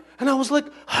crime. And I was like,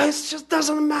 it just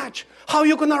doesn't match. How are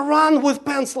you going to run with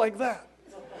pants like that?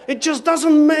 It just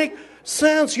doesn't make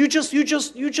sense. You just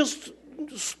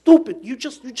stupid. You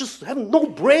just have no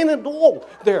brain at all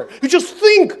there. You just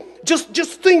think.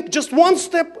 Just think. Just one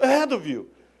step ahead of you.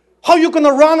 How are you going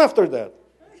to run after that?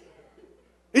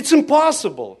 It's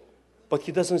impossible. But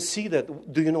he doesn't see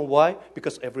that. Do you know why?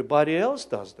 Because everybody else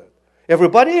does that.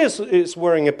 Everybody is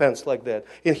wearing a pants like that.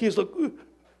 And he's like, ugh.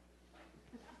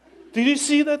 Did you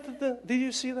see that? Did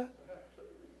you see that?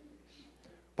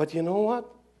 But you know what?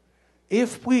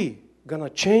 If we going to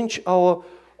change our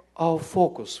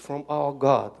focus from our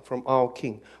God, from our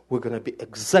King, we're going to be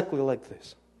exactly like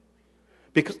this.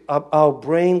 Because our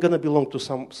brain going to belong to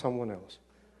someone else.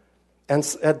 And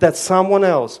that someone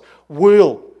else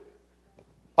will,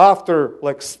 after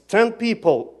like 10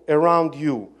 people around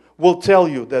you, will tell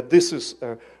you that this is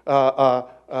a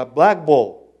black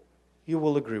ball, you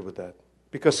will agree with that.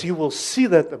 Because you will see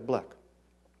that as black.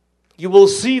 You will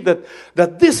see that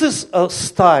this is a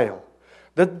style.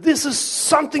 That this is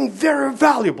something very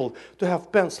valuable to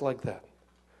have pants like that.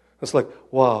 It's like,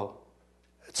 wow,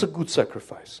 it's a good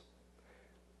sacrifice.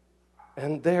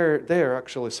 And they're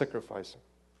actually sacrificing.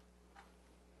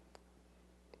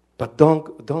 But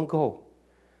don't go.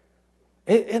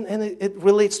 And it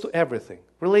relates to everything.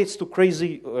 Relates to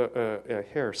crazy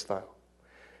hairstyle,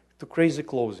 to crazy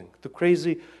clothing, to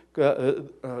crazy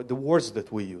the words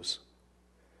that we use.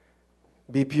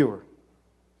 Be pure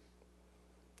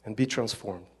and be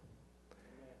transformed.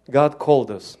 God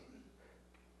called us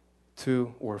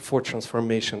for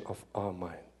transformation of our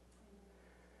mind.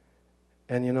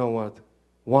 And you know what?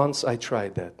 Once I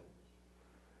tried that.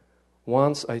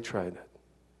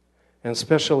 And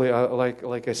especially,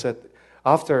 like I said,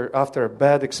 after a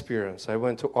bad experience, I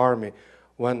went to army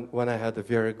when I had a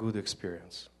very good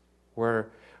experience,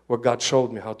 where God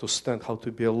showed me how to stand, how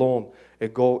to be alone,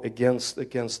 and go against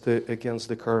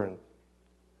the current.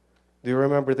 Do you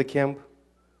remember the camp?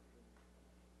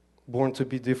 Born to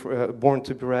be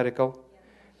radical.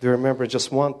 Do you remember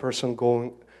just one person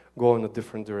going a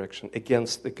different direction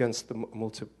against the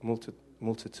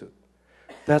multitude?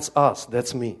 That's us.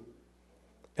 That's me.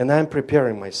 And I'm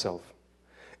preparing myself.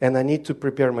 And I need to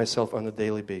prepare myself on a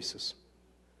daily basis.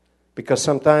 Because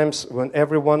sometimes when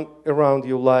everyone around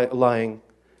you lying,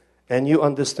 and you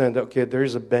understand, okay, there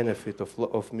is a benefit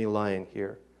of me lying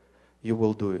here, you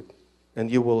will do it. And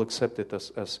you will accept it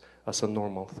as a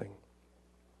normal thing.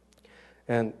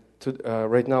 And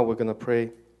right now we're going to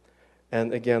pray.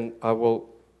 And again, I will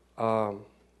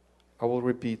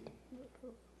repeat.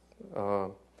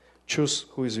 Choose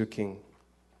who is your king.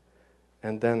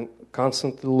 And then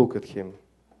constantly look at him.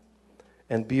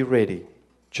 And be ready.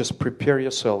 Just prepare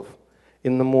yourself.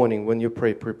 In the morning when you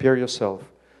pray, prepare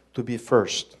yourself to be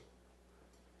first.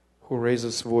 Who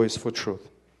raises voice for truth.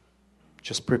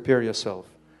 Just prepare yourself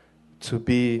to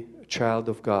be a child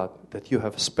of God. That you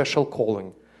have a special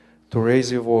calling to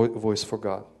raise your voice for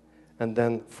God. And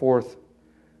then fourth,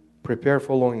 prepare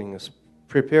for loneliness.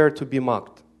 Prepare to be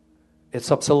mocked. It's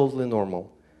absolutely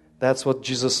normal. That's what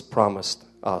Jesus promised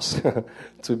us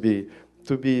to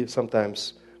be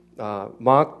sometimes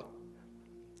mocked,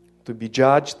 to be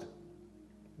judged.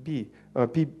 Be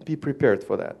prepared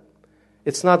for that.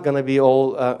 It's not going to be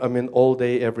all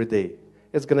day, every day.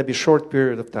 It's going to be a short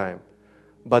period of time.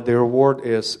 But the reward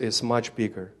is much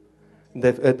bigger.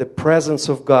 The presence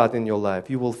of God in your life,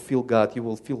 you will feel God, you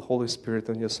will feel Holy Spirit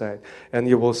on your side. And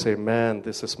you will say, man,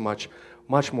 this is much,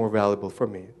 much more valuable for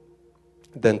me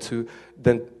than to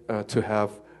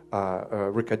have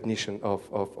recognition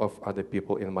of other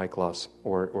people in my class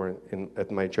or at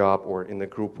my job or in the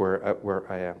group where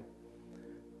I am.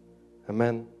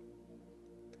 Amen.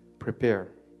 Prepare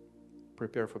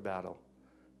for battle.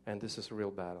 And this is a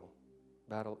real battle.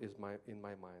 Battle is in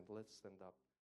my mind. Let's stand up.